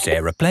loves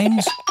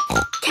aeroplanes.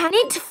 Can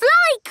it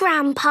fly,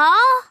 Grandpa?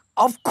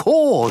 Of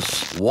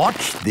course.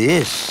 Watch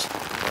this.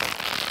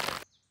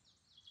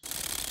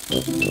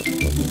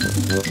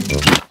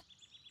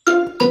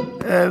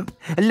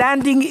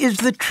 Landing is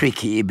the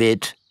tricky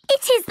bit.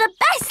 It is the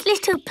best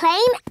little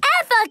plane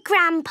ever,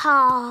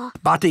 Grandpa.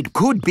 But it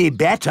could be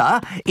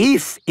better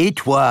if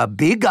it were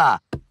bigger.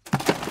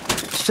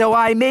 So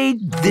I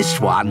made this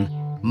one,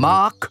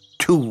 Mark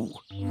 2.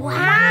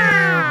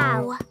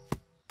 Wow!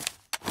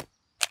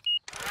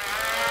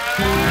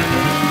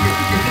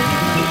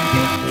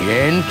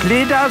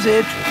 Gently does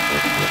it.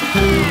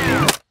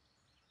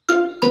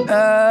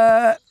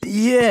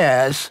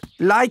 Yes.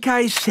 Like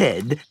I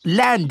said,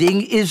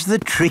 landing is the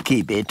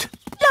tricky bit.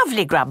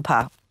 Lovely,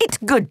 Grandpa. It's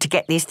good to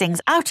get these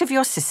things out of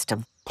your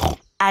system.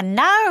 And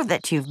now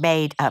that you've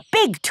made a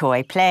big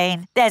toy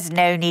plane, there's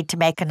no need to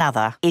make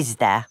another, is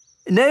there?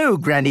 No,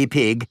 Granny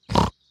Pig.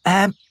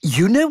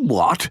 You know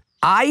what?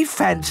 I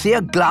fancy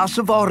a glass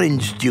of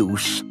orange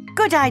juice.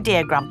 Good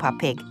idea, Grandpa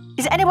Pig.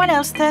 Is anyone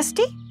else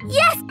thirsty?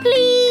 Yes,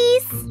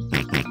 please.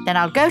 Then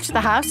I'll go to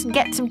the house and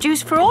get some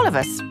juice for all of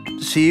us.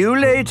 See you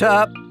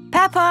later.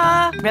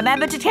 Peppa,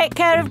 remember to take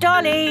care of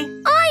Dolly.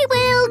 I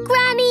will,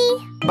 Granny.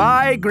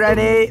 Bye,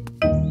 Granny.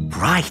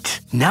 Right,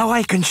 now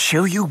I can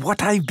show you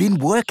what I've been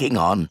working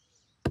on.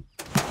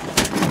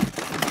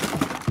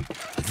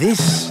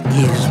 This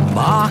is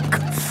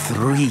Mark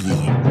 3.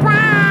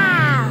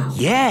 Wow!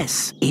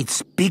 Yes,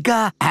 it's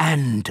bigger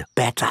and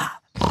better.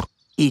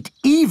 It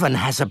even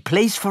has a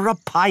place for a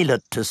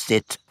pilot to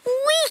sit.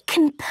 We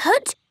can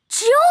put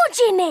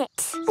George in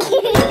it.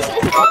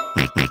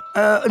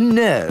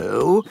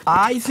 No.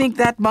 I think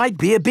that might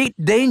be a bit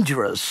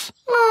dangerous.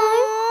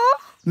 Aww.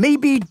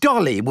 Maybe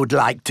Dolly would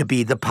like to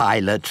be the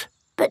pilot.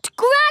 But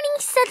Granny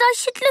said I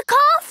should look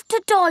after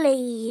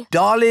Dolly.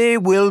 Dolly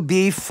will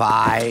be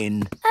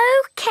fine.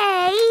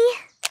 OK.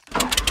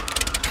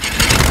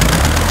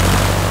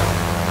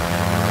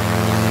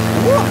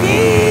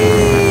 Whoopee!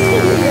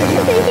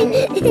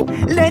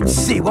 Let's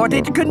see what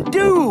it can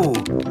do.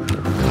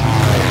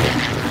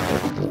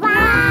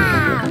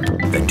 Wow!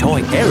 The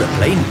toy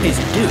aeroplane is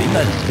doing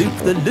a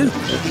loop-the-loop.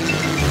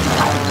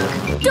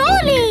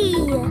 Dolly!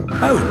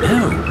 Oh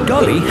no,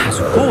 Dolly has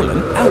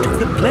fallen out of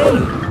the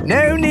plane.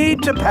 No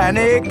need to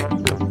panic.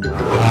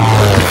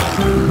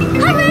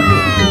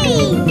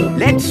 Hooray!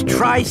 Let's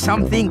try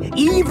something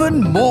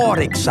even more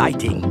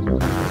exciting.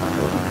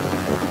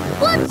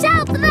 Watch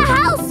out for the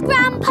house,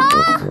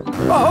 Grandpa!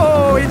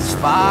 Oh, it's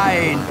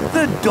fine.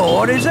 The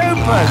door is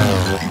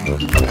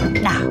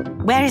open. Now,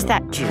 where is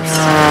that juice?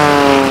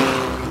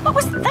 What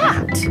was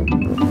that?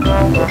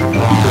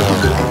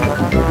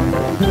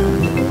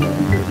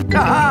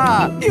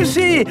 Ah, you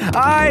see,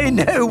 I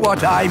know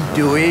what I'm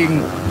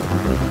doing.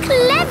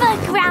 Clever,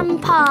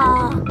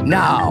 Grandpa.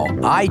 Now,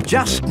 I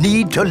just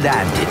need to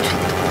land it.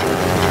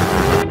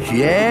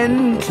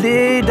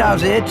 Gently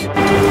does it.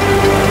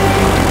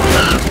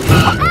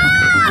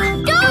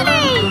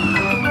 Dolly!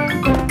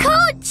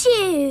 Caught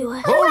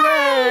you!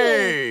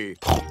 Hooray!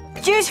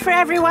 Juice for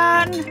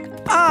everyone.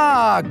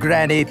 Ah,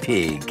 Granny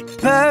Pig.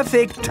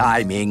 Perfect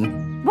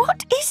timing.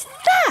 What is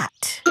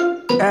that?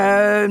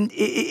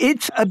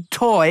 It's a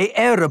toy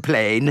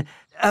aeroplane.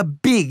 A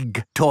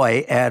big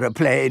toy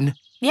aeroplane.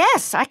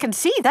 Yes, I can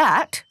see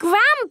that.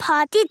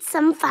 Grandpa did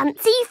some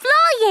fancy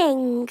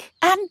flying.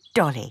 And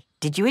Dolly,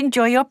 did you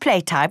enjoy your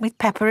playtime with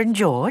Peppa and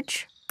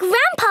George?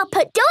 Grandpa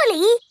put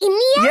Dolly in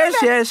the air.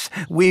 Yes.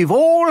 We've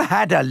all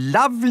had a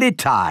lovely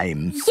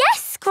time.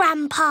 Yes,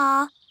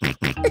 Grandpa.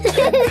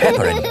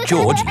 Peppa and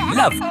George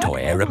love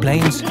toy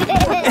aeroplanes.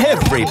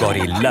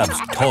 Everybody loves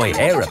toy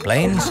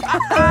aeroplanes.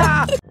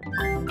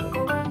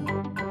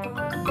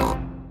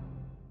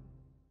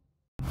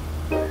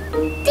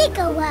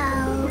 Digger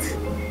World.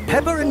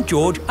 Peppa and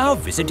George are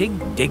visiting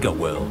Digger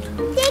World.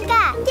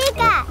 Digger,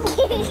 Digger.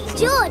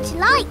 George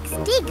likes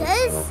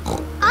diggers.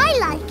 I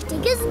like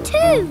diggers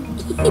too.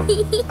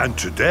 And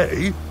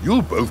today,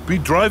 you'll both be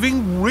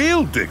driving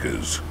real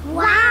diggers.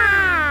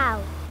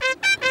 Wow.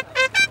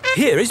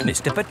 Here is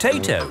Mr.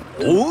 Potato.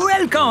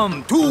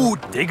 Welcome to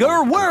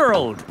Digger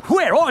World,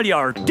 where all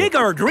your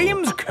digger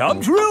dreams come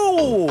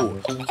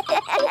true.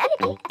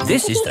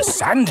 This is the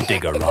sand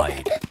digger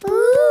ride.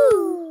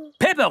 Ooh.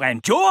 Peppa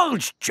and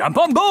George, jump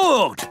on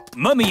board.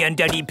 Mummy and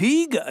Daddy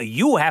Pig,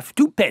 you have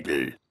to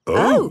pedal.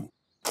 Oh.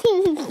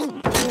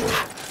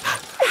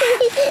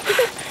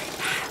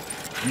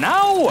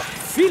 Now,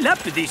 fill up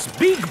this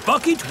big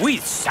bucket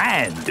with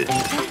sand.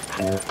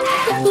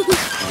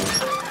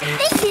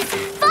 This is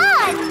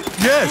fun.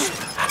 Yes,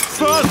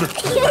 fun.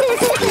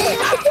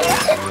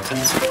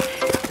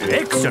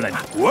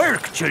 Excellent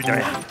work,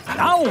 children.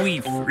 Now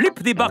we flip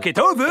the bucket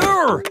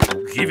over,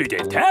 give it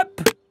a tap,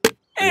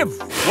 and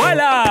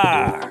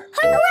voila!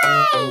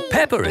 Hooray!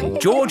 Peppa and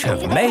George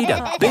have made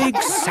a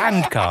big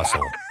sand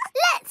castle.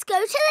 Let's go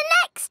to the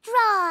next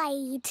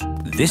ride.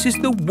 This is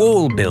the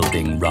wall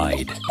building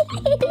ride.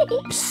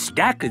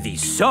 Stack the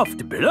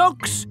soft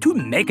blocks to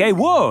make a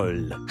wall.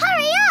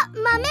 Hurry up,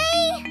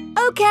 Mummy.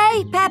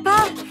 OK,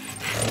 Peppa.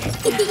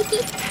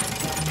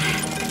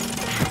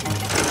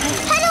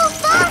 Pedal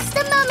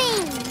faster,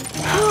 Mummy.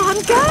 Oh,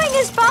 I'm going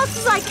as fast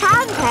as I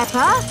can,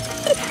 Peppa.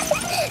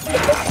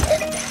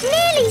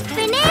 Nearly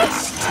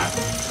finished.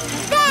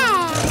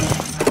 There.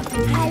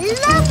 A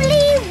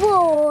lovely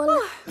wall.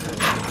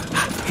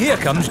 Here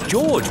comes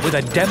George with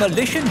a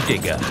demolition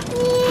digger.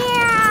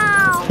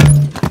 Meow.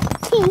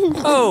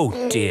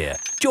 Oh dear,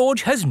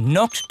 George has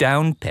knocked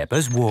down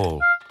Peppa's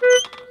wall.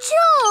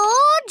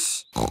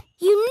 George,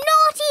 you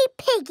naughty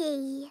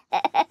piggy.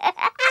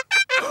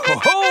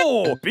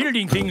 Ho-ho!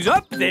 Building things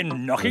up,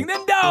 then knocking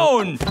them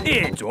down.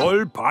 It's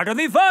all part of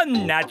the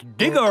fun at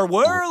Digger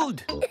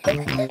World.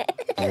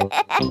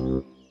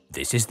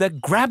 This is the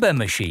grabber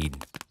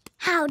machine.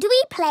 How do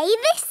we play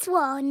this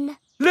one?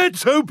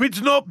 Let's hope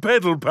it's not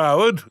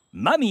pedal-powered.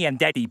 Mummy and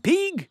Daddy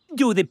Pig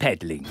do the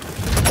peddling.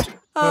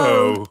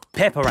 Oh.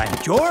 Peppa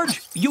and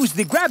George use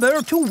the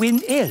grabber to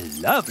win a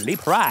lovely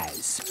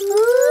prize.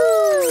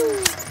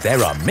 Ooh.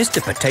 There are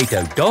Mr.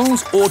 Potato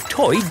dolls or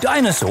toy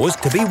dinosaurs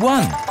to be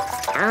won.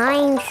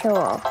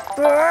 Dinosaur.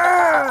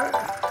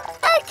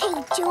 OK,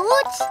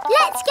 George,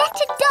 let's get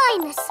a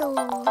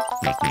dinosaur.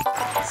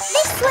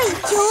 This way,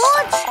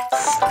 George.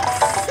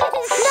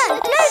 No,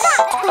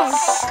 that way.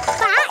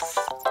 Back,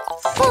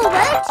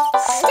 forward,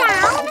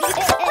 down.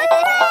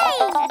 Hooray!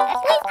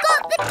 We've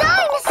got the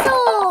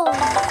dinosaur.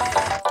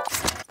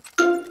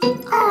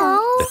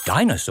 Oh. The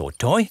dinosaur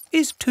toy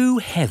is too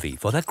heavy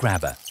for the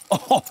grabber.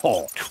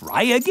 Oh,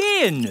 try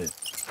again.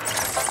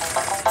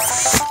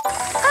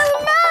 Oh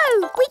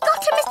no! We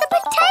got a Mr.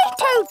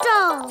 Potato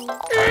doll!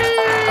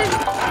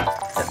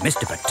 The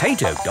Mr.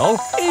 Potato doll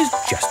is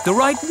just the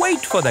right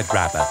weight for the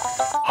grabber.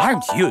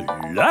 Aren't you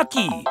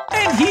lucky?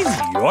 And he's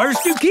yours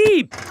to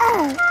keep.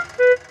 Oh.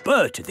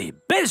 But the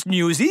best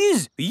news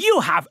is you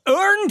have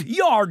earned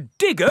your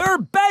digger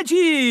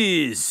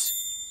badges.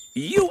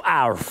 You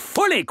are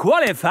fully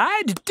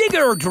qualified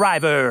digger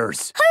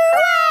drivers.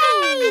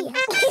 Hooray!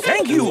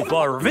 Thank you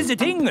for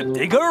visiting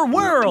Digger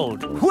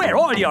World, where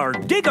all your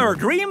digger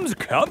dreams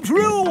come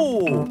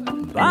true.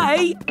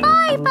 Bye.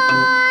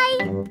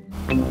 Bye-bye.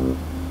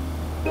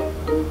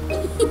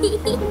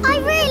 I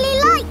really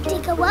like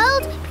Digger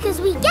World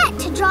because we get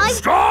to drive...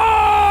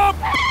 Stop!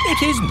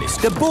 It is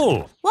Mr.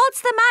 Bull.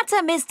 What's the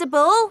matter, Mr.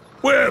 Bull?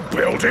 We're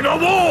building a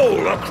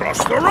wall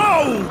across the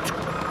road.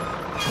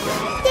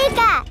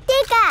 Digger!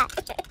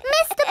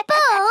 Mr.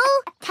 Bull,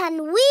 can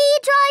we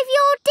drive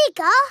your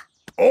digger?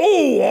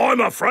 Oh,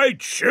 I'm afraid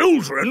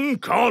children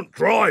can't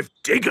drive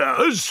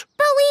diggers.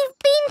 But we've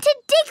been to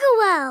Digger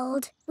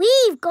World.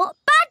 We've got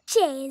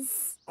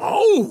badges.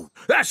 Oh,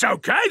 that's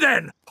OK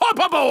then. Hop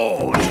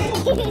aboard.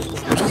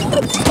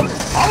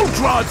 I'll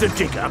drive the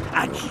digger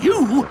and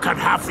you can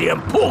have the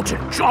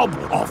important job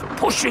of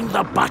pushing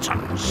the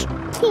buttons.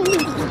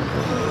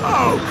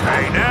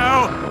 OK,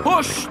 now,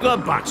 push the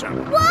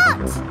button.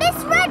 What?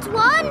 This red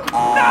one?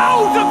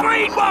 No, the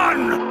green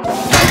one!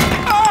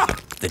 Ah!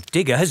 The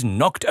digger has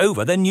knocked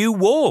over the new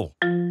wall.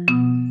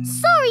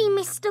 Sorry,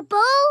 Mr.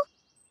 Bull.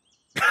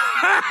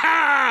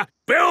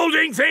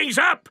 Building things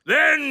up,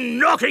 then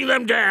knocking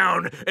them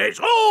down. It's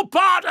all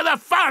part of the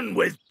fun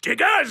with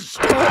diggers.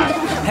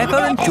 Peppa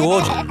and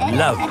George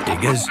love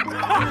diggers.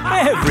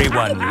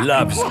 Everyone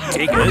loves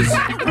diggers.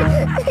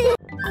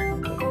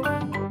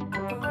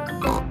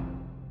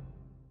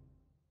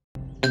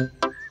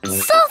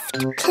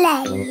 Soft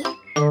play.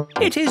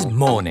 It is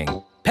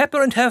morning.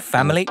 Peppa and her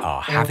family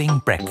are having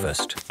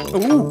breakfast.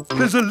 Oh,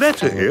 there's a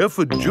letter here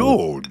for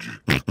George.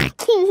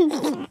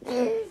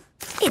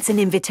 It's an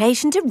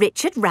invitation to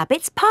Richard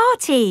Rabbit's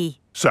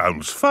party.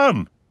 Sounds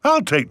fun.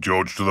 I'll take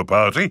George to the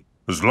party,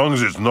 as long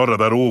as it's not at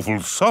that awful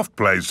soft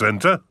play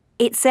centre.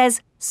 It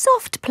says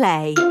soft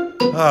play.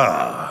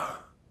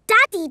 Ah.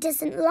 Daddy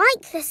doesn't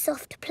like the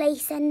soft play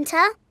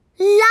centre.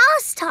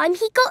 Last time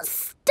he got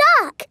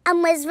stuck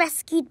and was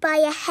rescued by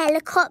a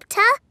helicopter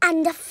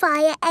and a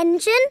fire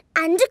engine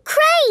and a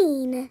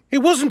crane. It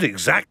wasn't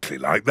exactly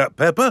like that,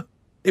 Peppa.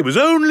 It was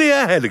only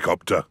a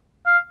helicopter.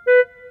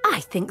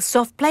 I think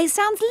soft play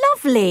sounds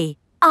lovely.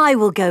 I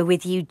will go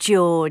with you,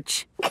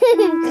 George.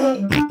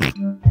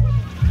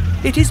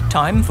 It is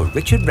time for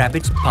Richard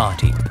Rabbit's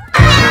party.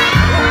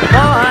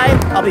 Bye!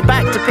 I'll be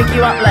back to pick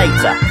you up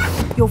later.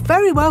 You're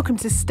very welcome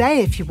to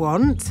stay if you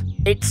want.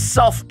 It's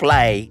soft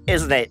play,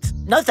 isn't it?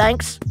 No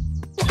thanks.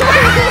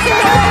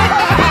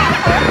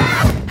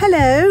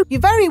 Hello. You're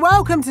very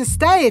welcome to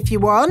stay if you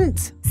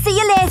want. See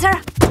you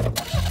later.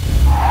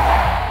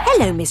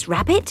 Hello, Miss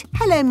Rabbit.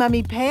 Hello,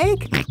 Mummy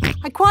Pig.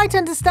 I quite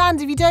understand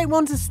if you don't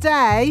want to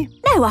stay.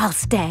 No, I'll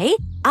stay.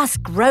 Us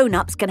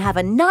grown-ups can have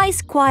a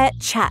nice quiet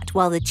chat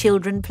while the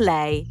children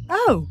play.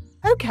 Oh,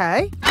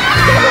 OK.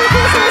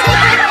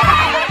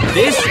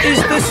 This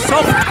is the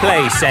soft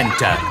play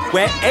centre,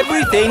 where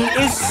everything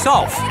is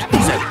soft,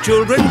 so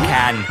children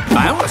can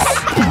bounce,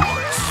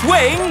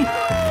 swing,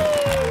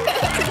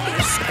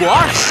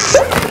 squash,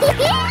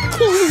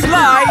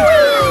 slide,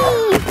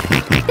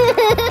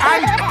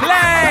 and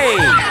play.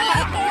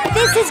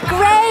 This is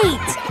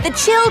great. The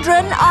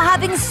children are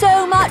having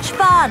so much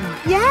fun.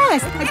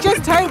 Yes, I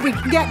just hope we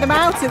can get them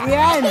out at the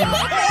end.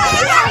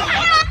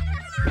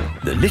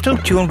 The little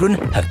children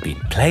have been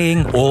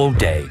playing all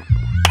day.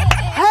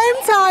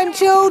 Home time,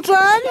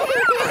 children!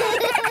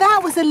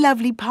 That was a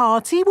lovely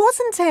party,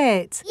 wasn't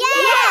it?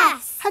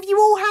 Yes! Have you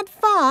all had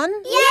fun?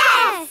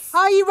 Yes!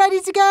 Are you ready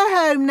to go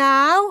home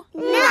now?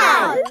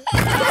 No!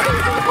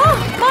 Oh,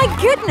 my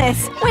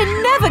goodness!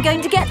 We're never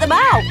going to get them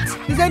out.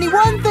 There's only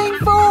one thing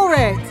for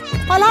it.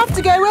 I'll have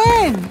to go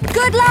in.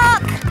 Good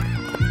luck!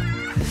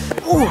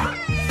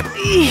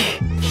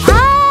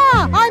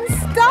 Ah! I'm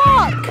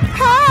stuck!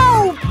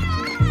 Help!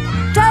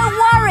 Don't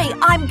worry,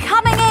 I'm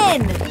coming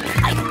in.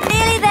 I'm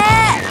nearly there.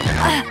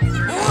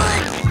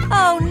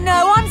 Oh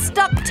no, I'm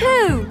stuck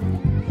too.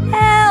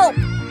 Help!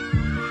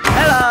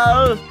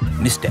 Hello!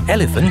 Mr.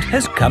 Elephant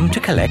has come to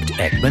collect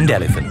Edmund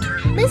Elephant.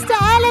 Mr.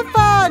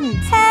 Elephant!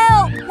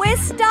 Help! We're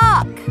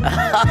stuck.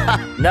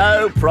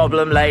 No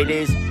problem,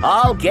 ladies.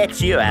 I'll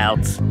get you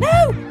out.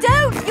 No,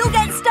 don't! You'll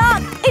get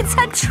stuck. It's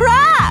a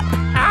trap.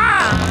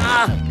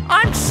 Ah!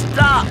 I'm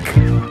stuck.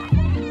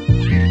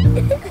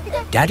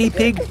 Daddy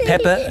Pig,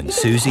 Peppa and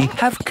Suzy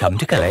have come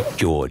to collect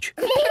George.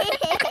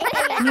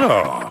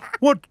 Ah,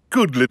 what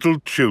good little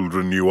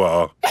children you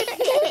are.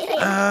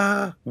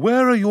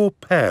 Where are your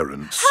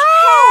parents?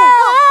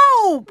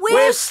 Help!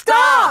 We're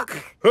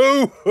stuck.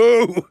 Ho,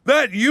 ho!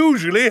 That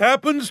usually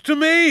happens to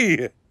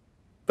me.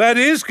 That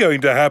is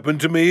going to happen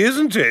to me,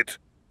 isn't it?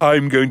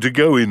 I'm going to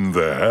go in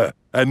there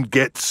and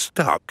get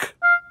stuck.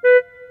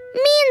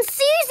 Me and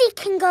Suzy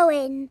can go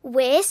in.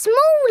 We're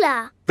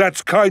smaller.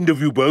 That's kind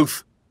of you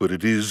both, but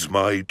it is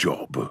my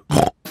job.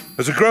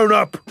 As a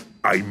grown-up,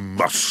 I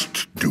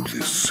must do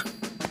this.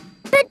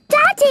 But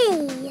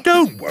Daddy!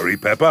 Don't worry,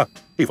 Peppa.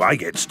 If I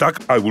get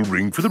stuck, I will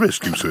ring for the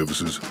rescue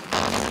services.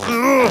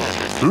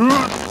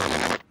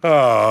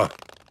 Ah,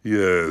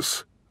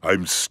 yes,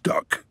 I'm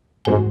stuck.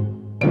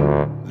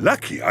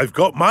 Lucky I've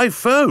got my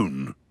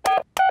phone.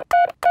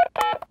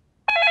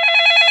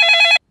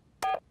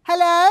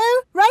 Hello?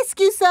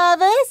 Rescue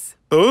service?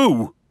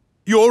 Oh,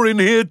 you're in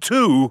here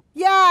too?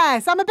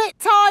 Yes, I'm a bit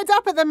tied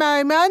up at the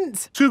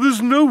moment. So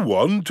there's no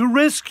one to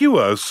rescue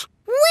us?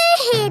 We're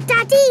here,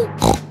 Daddy.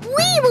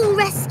 We will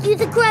rescue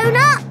the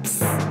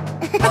grown-ups.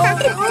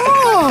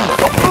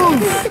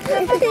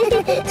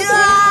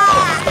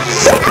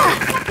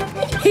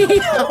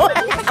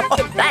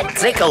 That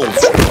tickles.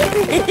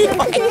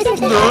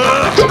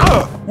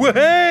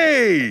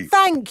 Way!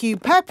 Thank you,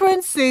 Peppa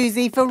and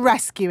Suzy, for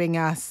rescuing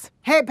us.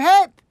 Hip,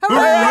 hip,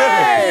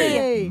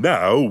 Hooray!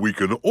 Now we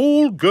can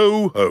all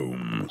go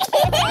home.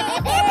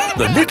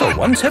 The little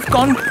ones have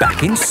gone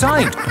back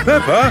inside.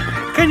 Peppa,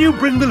 can you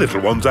bring the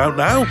little ones out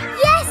now?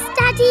 Yes,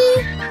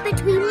 Daddy,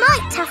 but we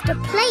might have to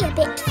play a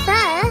bit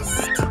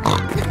first.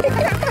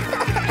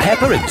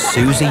 Peppa and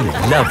Suzy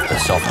love the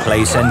soft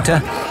play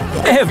centre.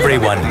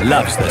 Everyone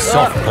loves the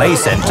soft play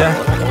centre.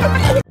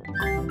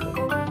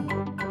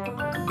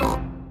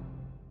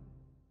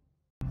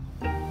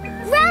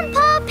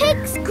 Grandpa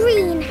Pig's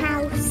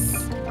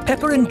greenhouse.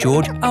 Peppa and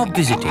George are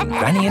visiting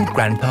Granny and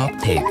Grandpa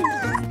Pig.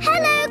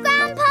 Hello,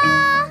 Grandpa.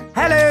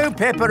 Hello,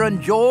 Peppa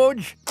and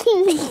George.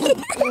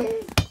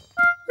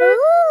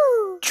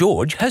 Ooh.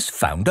 George has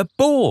found a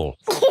ball.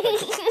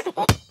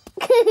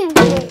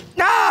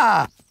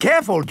 Ah!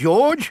 Careful,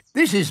 George.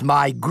 This is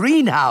my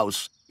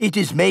greenhouse. It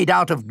is made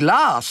out of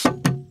glass,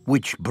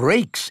 which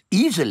breaks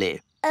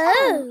easily.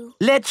 Oh.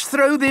 Let's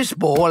throw this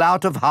ball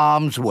out of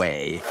harm's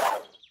way.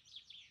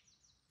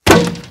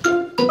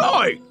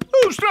 Oi!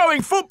 Who's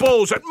throwing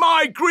footballs at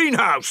my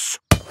greenhouse?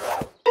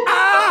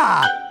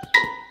 Ah!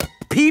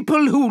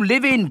 People who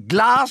live in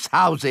glass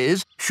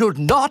houses should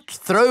not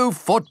throw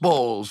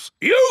footballs.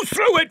 You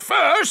threw it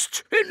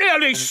first! It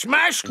nearly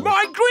smashed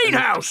my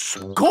greenhouse!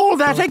 Call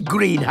that a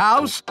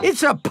greenhouse?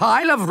 It's a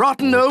pile of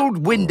rotten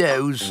old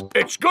windows.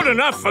 It's good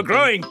enough for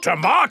growing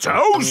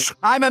tomatoes!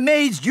 I'm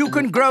amazed you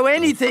can grow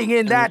anything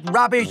in that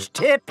rubbish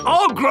tip.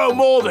 I'll grow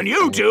more than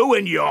you do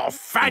in your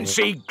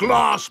fancy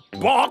glass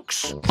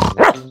box!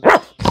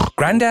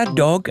 Grandad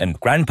Dog and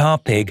Grandpa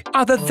Pig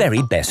are the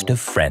very best of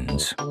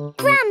friends.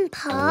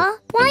 Grandpa,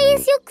 why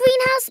is your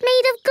greenhouse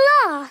made of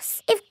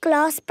glass if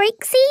glass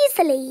breaks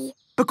easily?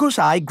 Because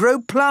I grow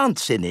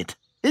plants in it.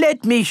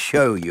 Let me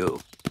show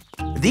you.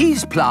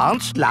 These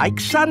plants like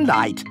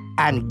sunlight,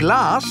 and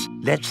glass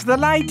lets the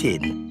light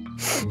in.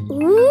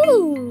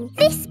 Ooh,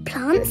 this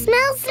plant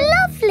smells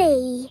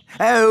lovely.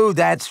 Oh,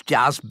 that's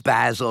just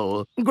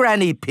basil.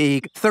 Granny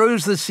Pig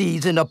throws the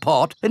seeds in a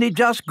pot and it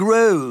just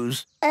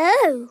grows.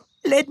 Oh.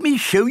 Let me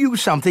show you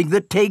something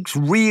that takes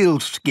real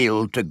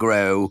skill to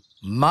grow.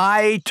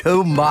 My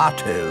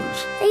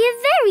tomatoes. They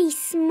are very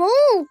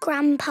small,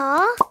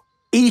 Grandpa.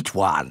 Eat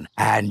one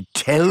and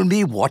tell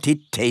me what it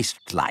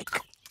tastes like.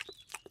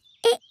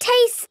 It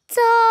tastes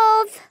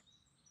of...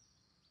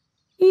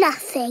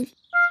 nothing.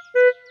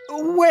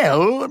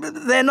 Well,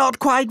 they're not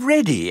quite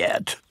ready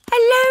yet.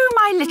 Hello,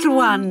 my little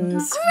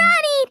ones.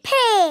 Granny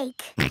Pig!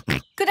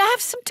 Could I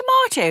have some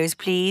tomatoes,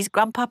 please,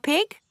 Grandpa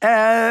Pig?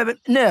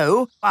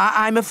 No.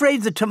 I'm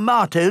afraid the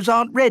tomatoes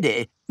aren't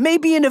ready.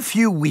 Maybe in a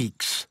few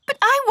weeks. But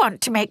I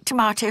want to make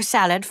tomato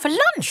salad for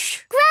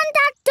lunch.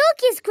 Grandad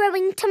Dog is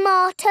growing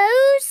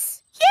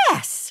tomatoes.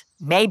 Yes.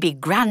 Maybe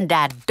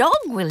Grandad Dog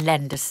will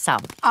lend us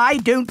some. I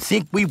don't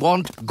think we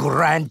want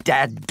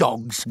Grandad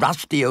Dog's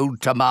rusty old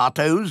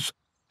tomatoes.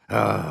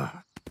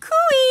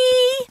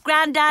 Cooey!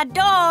 Grandad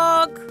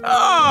Dog!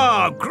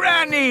 Ah,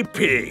 Granny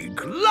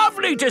Pig.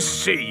 Lovely to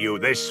see you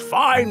this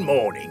fine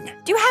morning.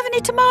 Do you have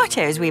any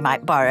tomatoes we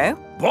might borrow?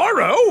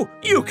 Borrow?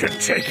 You can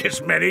take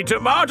as many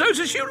tomatoes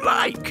as you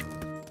like.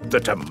 The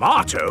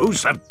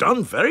tomatoes have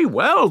done very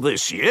well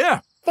this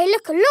year. They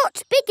look a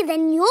lot bigger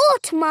than your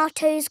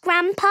tomatoes,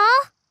 Grandpa.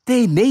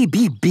 They may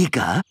be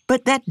bigger,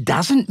 but that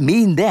doesn't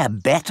mean they're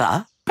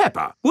better.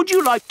 Peppa, would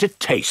you like to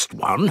taste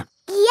one?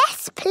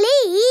 Yes,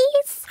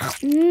 please.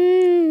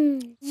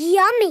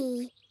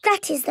 Yummy.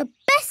 That is the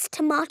best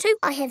tomato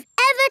I have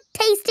ever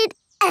tasted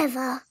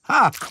ever.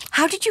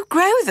 How did you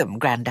grow them,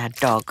 Grandad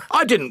Dog?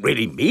 I didn't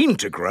really mean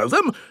to grow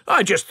them.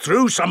 I just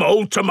threw some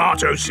old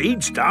tomato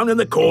seeds down in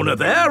the corner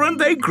there and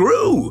they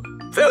grew.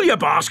 Fill your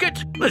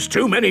basket. There's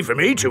too many for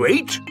me to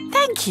eat.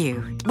 Thank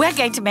you. We're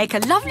going to make a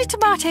lovely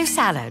tomato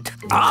salad.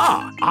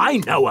 Ah, I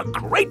know a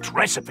great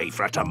recipe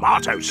for a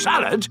tomato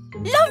salad.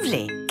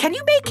 Lovely. Can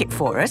you make it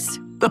for us?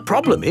 The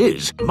problem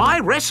is, my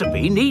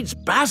recipe needs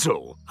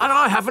basil, and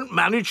I haven't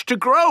managed to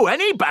grow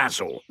any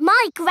basil.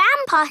 My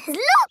grandpa has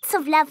lots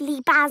of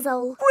lovely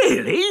basil.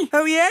 Really?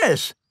 Oh,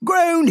 yes.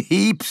 Grown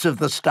heaps of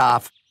the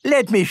stuff.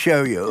 Let me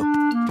show you.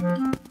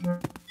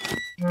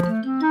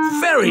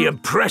 Very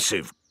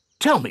impressive.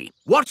 Tell me,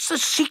 what's the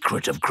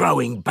secret of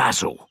growing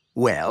basil?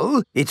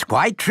 Well, it's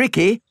quite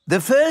tricky.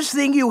 The first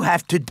thing you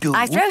have to do...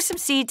 I throw some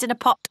seeds in a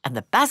pot and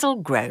the basil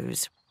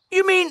grows.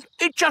 You mean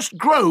it just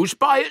grows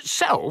by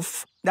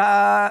itself?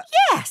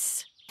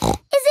 Yes. Is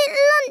it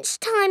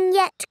lunchtime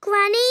yet,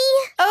 Granny?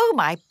 Oh,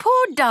 my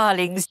poor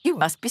darlings, you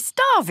must be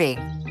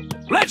starving.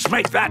 Let's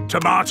make that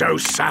tomato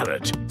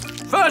salad.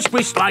 First,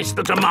 we slice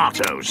the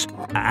tomatoes.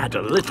 Add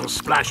a little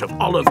splash of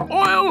olive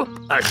oil,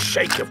 a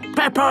shake of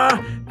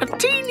pepper, a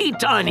teeny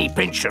tiny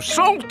pinch of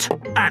salt,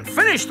 and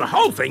finish the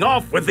whole thing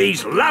off with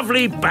these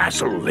lovely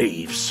basil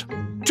leaves.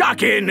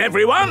 Tuck in,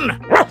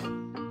 everyone.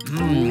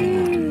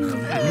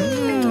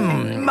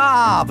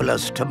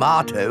 Marvellous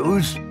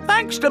tomatoes.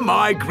 Thanks to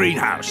my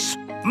greenhouse.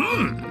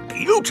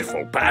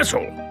 Beautiful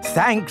basil.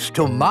 Thanks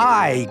to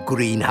my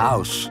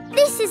greenhouse.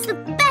 This is the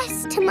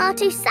best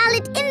tomato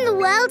salad in the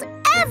world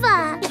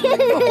ever!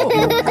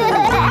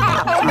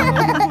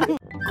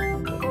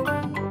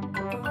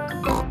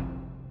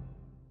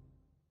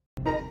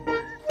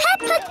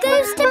 Peppa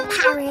goes to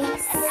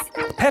Paris.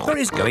 Peppa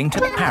is going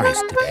to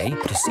Paris today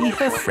to see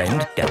her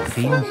friend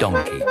Delphine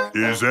Donkey.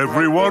 Is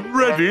everyone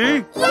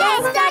ready?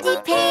 Yes, Daddy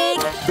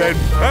Pig! Then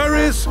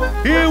Paris,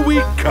 here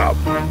we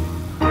come.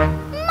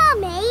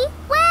 Mummy,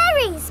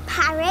 where is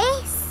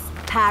Paris?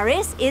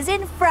 Paris is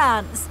in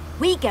France.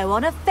 We go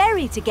on a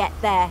ferry to get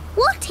there.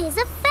 What is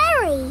a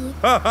ferry?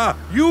 Ha ha,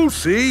 you'll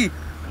see.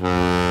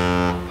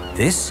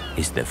 This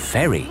is the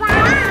ferry.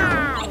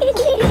 Wow!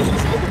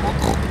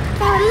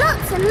 There are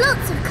lots and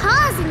lots of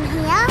cars in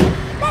here.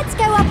 Let's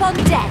go up on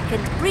deck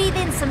and breathe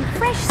in some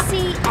fresh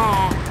sea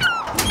air.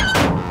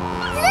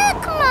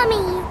 Look,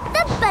 Mummy!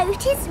 The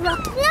boat is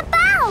rocking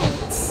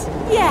about.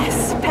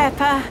 Yes,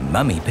 Peppa.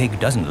 Mummy Pig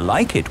doesn't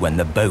like it when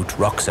the boat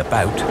rocks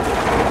about.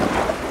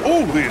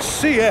 All this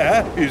sea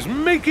air is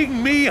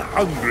making me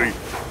hungry.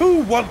 Who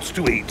wants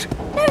to eat?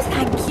 No,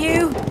 thank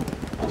you.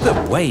 The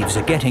waves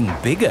are getting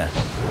bigger.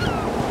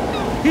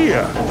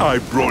 Here, I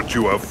brought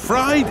you a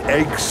fried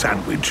egg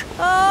sandwich.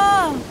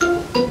 Oh!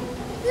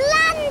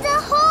 Land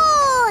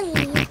ahoy!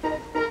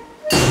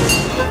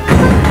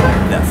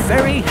 The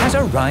ferry has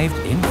arrived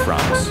in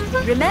France.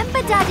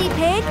 Remember, Daddy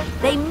Pig?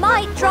 They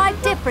might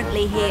drive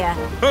differently here.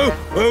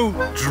 Oh,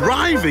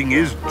 driving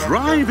is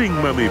driving,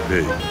 Mummy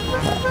Pig.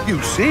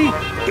 You see,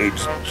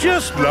 it's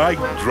just like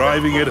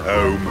driving at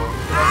home.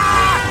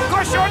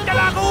 Cochon de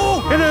la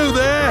roue! Hello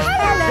there!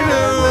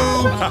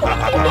 Hello!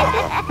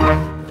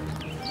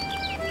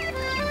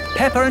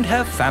 Peppa and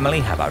her family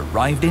have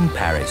arrived in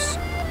Paris.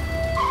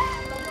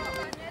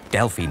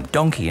 Delphine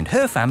Donkey and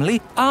her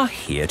family are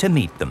here to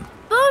meet them.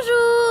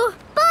 Bonjour!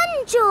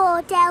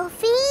 Bonjour,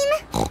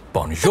 Delphine.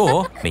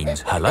 Bonjour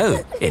means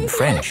hello in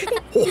French.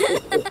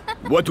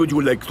 What would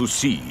you like to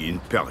see in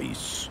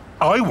Paris?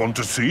 I want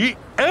to see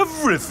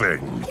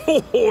everything.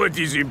 Oh, it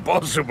is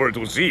impossible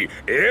to see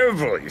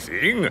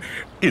everything.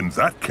 In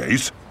that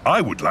case,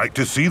 I would like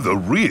to see the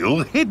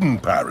real hidden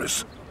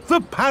Paris. The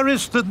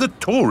Paris that the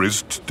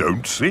tourists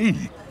don't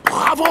see.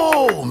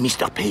 Bravo,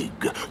 Mr. Pig.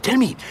 Tell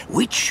me,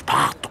 which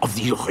part of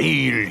the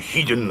real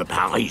hidden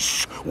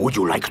Paris would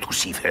you like to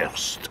see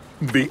first?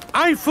 The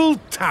Eiffel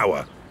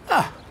Tower.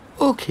 Ah,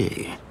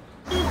 okay.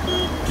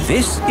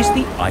 This is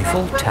the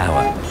Eiffel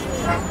Tower.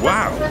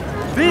 Wow,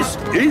 this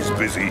is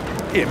busy.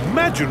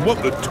 Imagine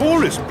what the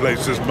tourist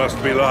places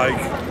must be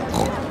like.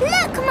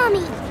 Look,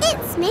 Mummy,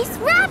 it's Miss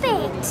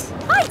Rabbit.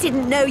 I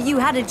didn't know you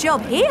had a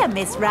job here,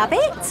 Miss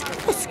Rabbit.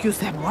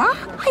 Excusez-moi,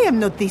 I am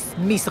not this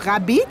Miss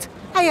Rabbit.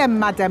 I am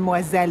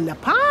Mademoiselle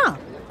Lapin.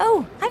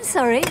 Oh, I'm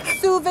sorry.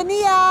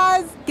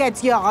 Souvenirs!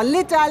 Get your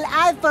little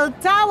Eiffel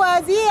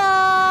Towers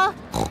here!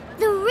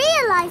 The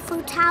real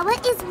Eiffel Tower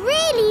is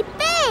really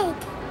big.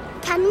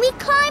 Can we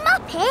climb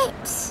up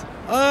it?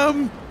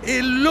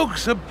 It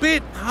looks a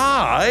bit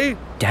high.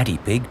 Daddy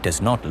Pig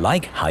does not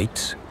like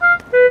heights.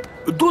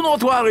 Do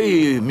not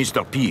worry,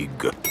 Mr. Pig.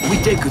 We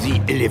take the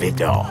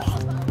elevator.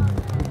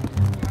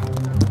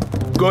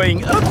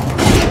 Going up.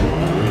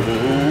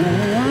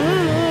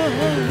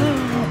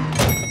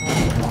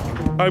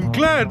 I'm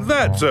glad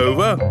that's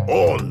over.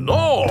 Oh,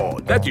 no!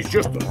 That is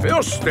just the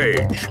first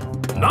stage.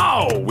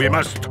 Now we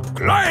must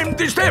climb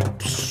the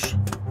steps.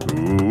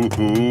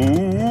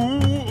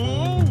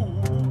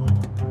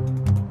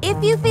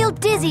 If you feel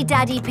dizzy,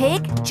 Daddy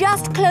Pig,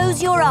 just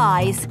close your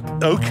eyes.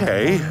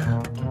 Okay.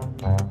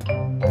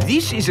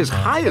 This is as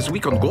high as we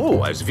can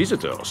go as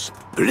visitors.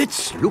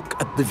 Let's look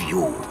at the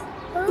view.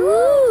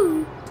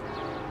 Ooh!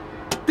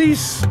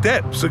 These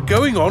steps are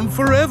going on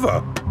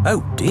forever.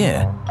 Oh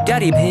dear,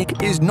 Daddy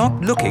Pig is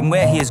not looking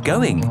where he is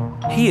going.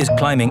 He is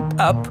climbing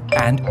up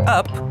and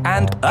up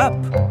and up.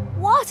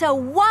 What a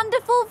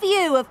wonderful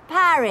view of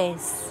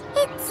Paris.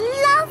 It's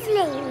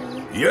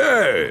lovely.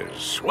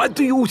 Yes. What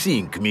do you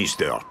think,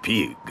 Mr.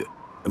 Pig?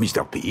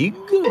 Mr. Pig?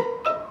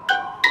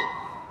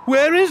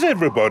 Where is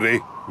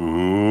everybody?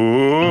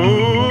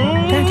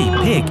 Daddy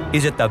Pig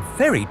is at the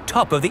very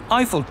top of the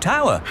Eiffel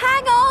Tower.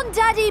 Hang on,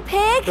 Daddy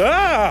Pig.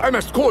 I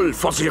must call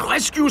for the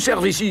rescue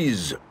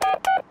services.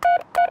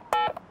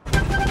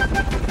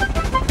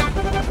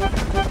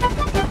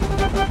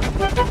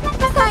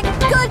 Thank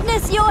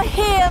goodness you're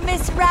here,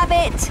 Miss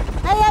Rabbit.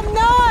 I am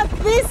not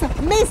this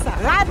Miss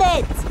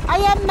Rabbit. I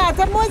am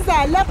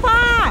Mademoiselle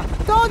Lapin.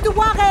 Don't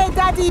worry,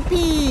 Daddy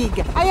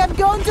Pig. I am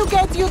going to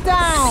get you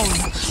down.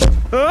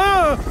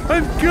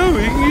 I'm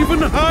going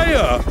even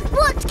higher.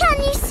 What can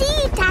you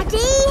see,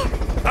 Daddy?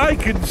 I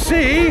can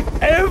see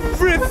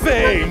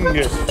everything.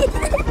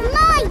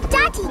 My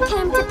daddy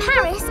came to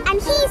Paris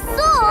and he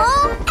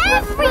saw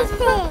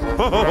everything.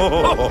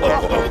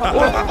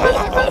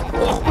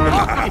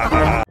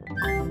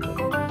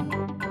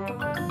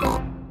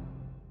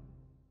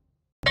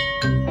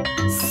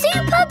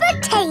 Super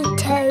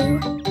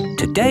Potato.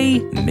 Today,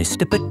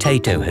 Mr.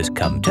 Potato has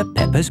come to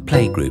Peppa's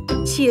playgroup.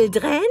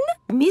 Children,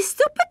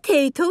 Mr.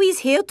 Potato is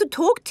here to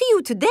talk to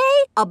you today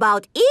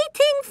about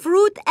eating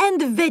fruit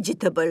and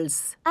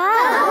vegetables.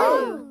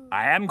 Oh!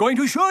 I am going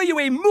to show you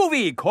a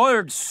movie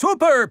called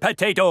Super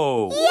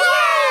Potato.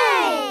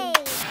 Yay!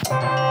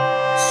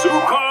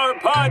 Super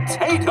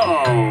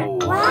Potato!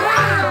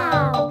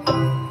 Wow!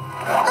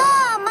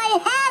 Oh, my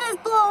hat is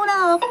blown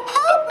off.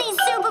 Help me,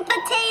 Super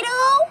Potato!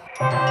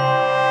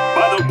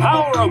 By the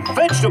power of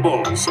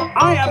vegetables,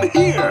 I am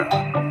here!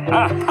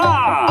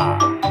 Aha!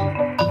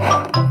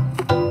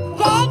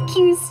 Thank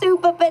you,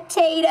 Super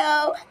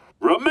Potato.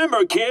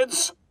 Remember,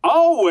 kids,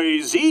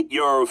 always eat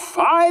your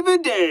 5 a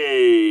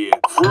day.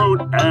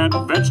 Fruit and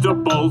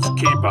vegetables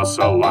keep us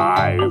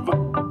alive.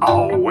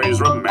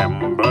 Always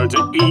remember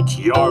to eat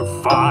your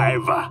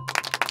 5.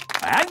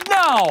 And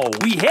now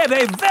we have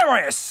a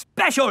very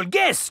special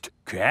guest.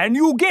 Can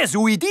you guess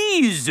who it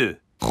is?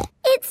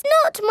 It's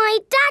not my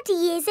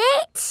daddy, is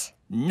it?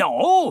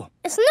 No.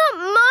 It's not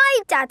my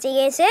daddy,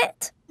 is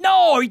it?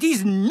 No, it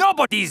is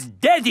nobody's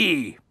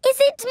daddy. Is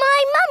it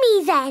my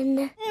mummy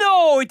then?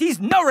 No, it is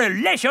no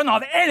relation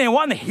of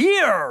anyone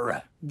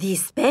here. The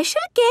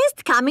special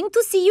guest coming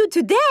to see you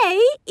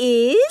today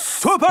is...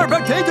 Super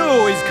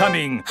Potato is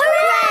coming.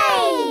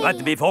 Hooray!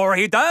 But before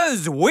he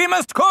does, we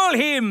must call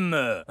him...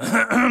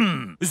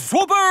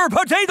 Super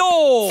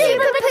Potato!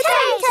 Super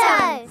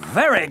Potato!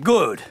 Very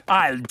good.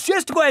 I'll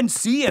just go and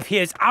see if he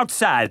is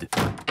outside.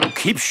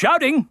 Keep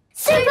shouting.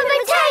 Super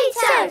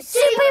Potato!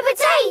 Super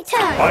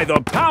Potato! By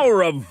the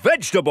power of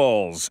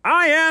vegetables,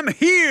 I am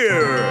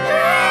here!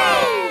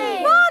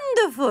 Hooray!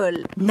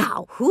 Wonderful!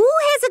 Now, who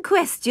has a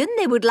question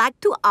they would like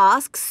to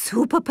ask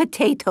Super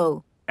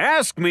Potato?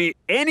 Ask me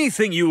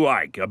anything you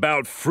like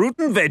about fruit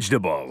and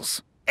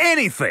vegetables.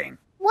 Anything.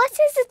 What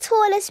is the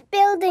tallest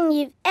building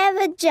you've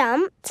ever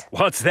jumped?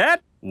 What's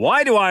that?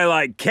 Why do I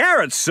like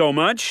carrots so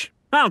much?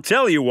 I'll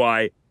tell you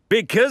why.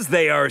 Because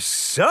they are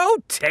so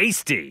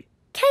tasty.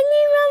 Can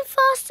you run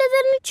faster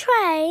than a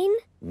train?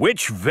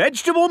 Which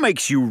vegetable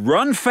makes you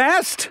run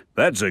fast?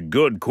 That's a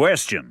good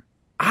question.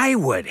 I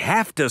would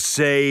have to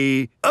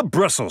say a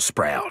Brussels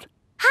sprout.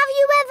 Have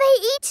you ever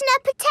eaten a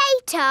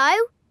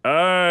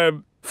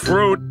potato?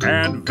 Fruit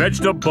and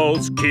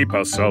vegetables keep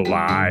us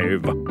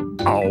alive.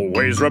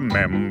 Always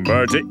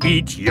remember to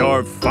eat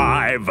your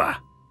 5.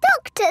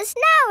 Doctors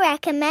now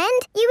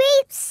recommend you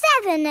eat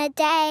 7 a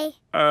day.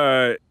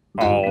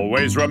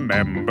 Always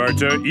remember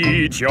to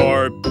eat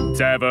your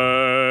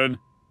 7.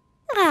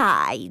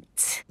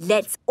 Right.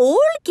 Let's all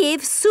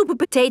give Super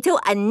Potato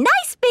a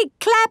nice big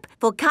clap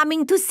for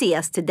coming to see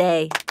us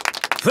today.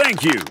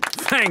 Thank you.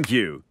 Thank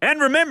you.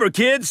 And remember,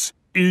 kids,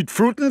 eat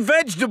fruit and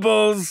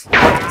vegetables.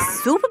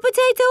 Super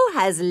Potato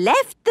has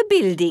left the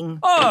building.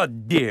 Oh,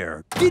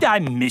 dear. Did I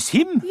miss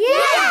him?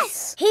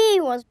 Yes!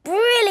 He was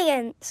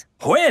brilliant.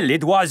 Well,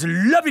 it was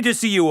lovely to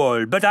see you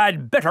all, but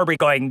I'd better be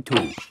going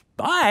too.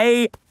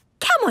 Bye.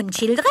 Come on,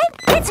 children.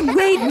 Let's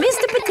wave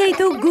Mr.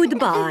 Potato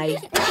goodbye.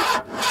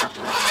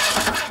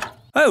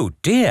 Oh,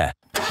 dear.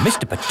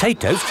 Mr.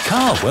 Potato's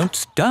car won't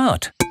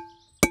start.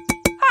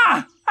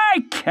 Ah!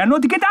 I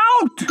cannot get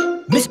out!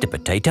 Mr.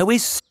 Potato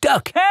is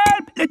stuck.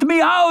 Help! Let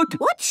me out!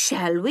 What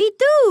shall we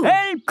do?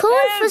 Help! Call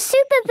help. for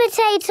Super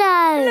Potato.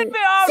 Let me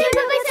out!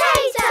 Super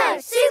Potato!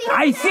 Super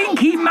I think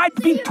he might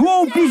be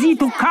too busy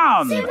to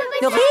come. No,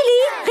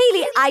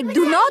 really, I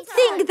do not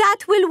think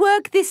that will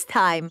work this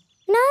time.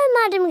 No,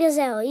 Madam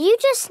Gazelle, you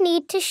just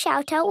need to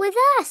shout out with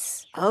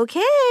us.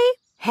 Okay.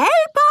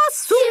 Help us,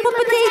 Super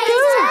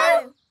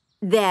Potato!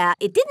 There,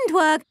 it didn't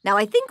work. Now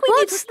I think we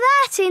What's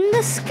that in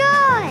the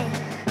sky?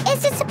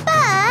 Is it a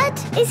bird?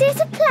 Is it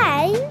a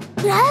plane?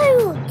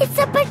 No, it's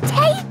a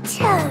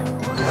potato.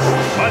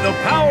 By the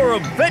power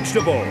of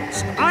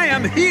vegetables, I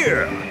am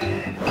here.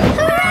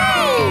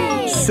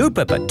 Hooray!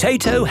 Super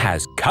Potato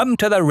has come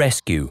to the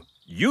rescue.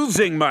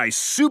 Using my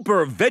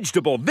super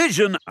vegetable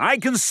vision, I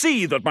can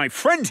see that my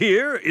friend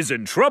here is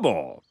in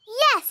trouble.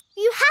 Yes,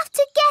 you have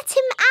to get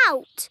him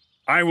out.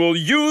 I will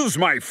use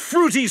my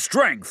fruity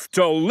strength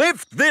to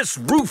lift this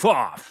roof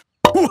off.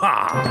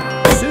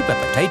 Hoo-ha! Super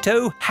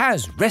Potato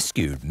has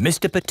rescued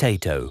Mr.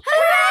 Potato.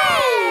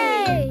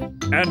 Hooray!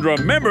 And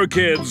remember,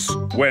 kids,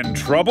 when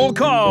trouble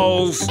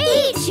calls,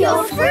 Eat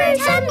your fruit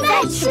and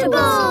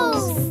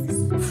vegetables.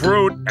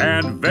 fruit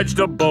and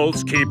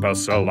vegetables keep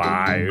us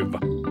alive.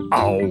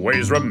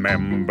 Always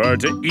remember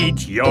to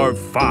eat your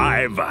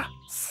 5.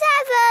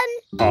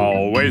 7.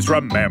 Always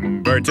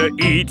remember to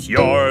eat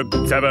your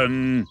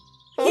 7.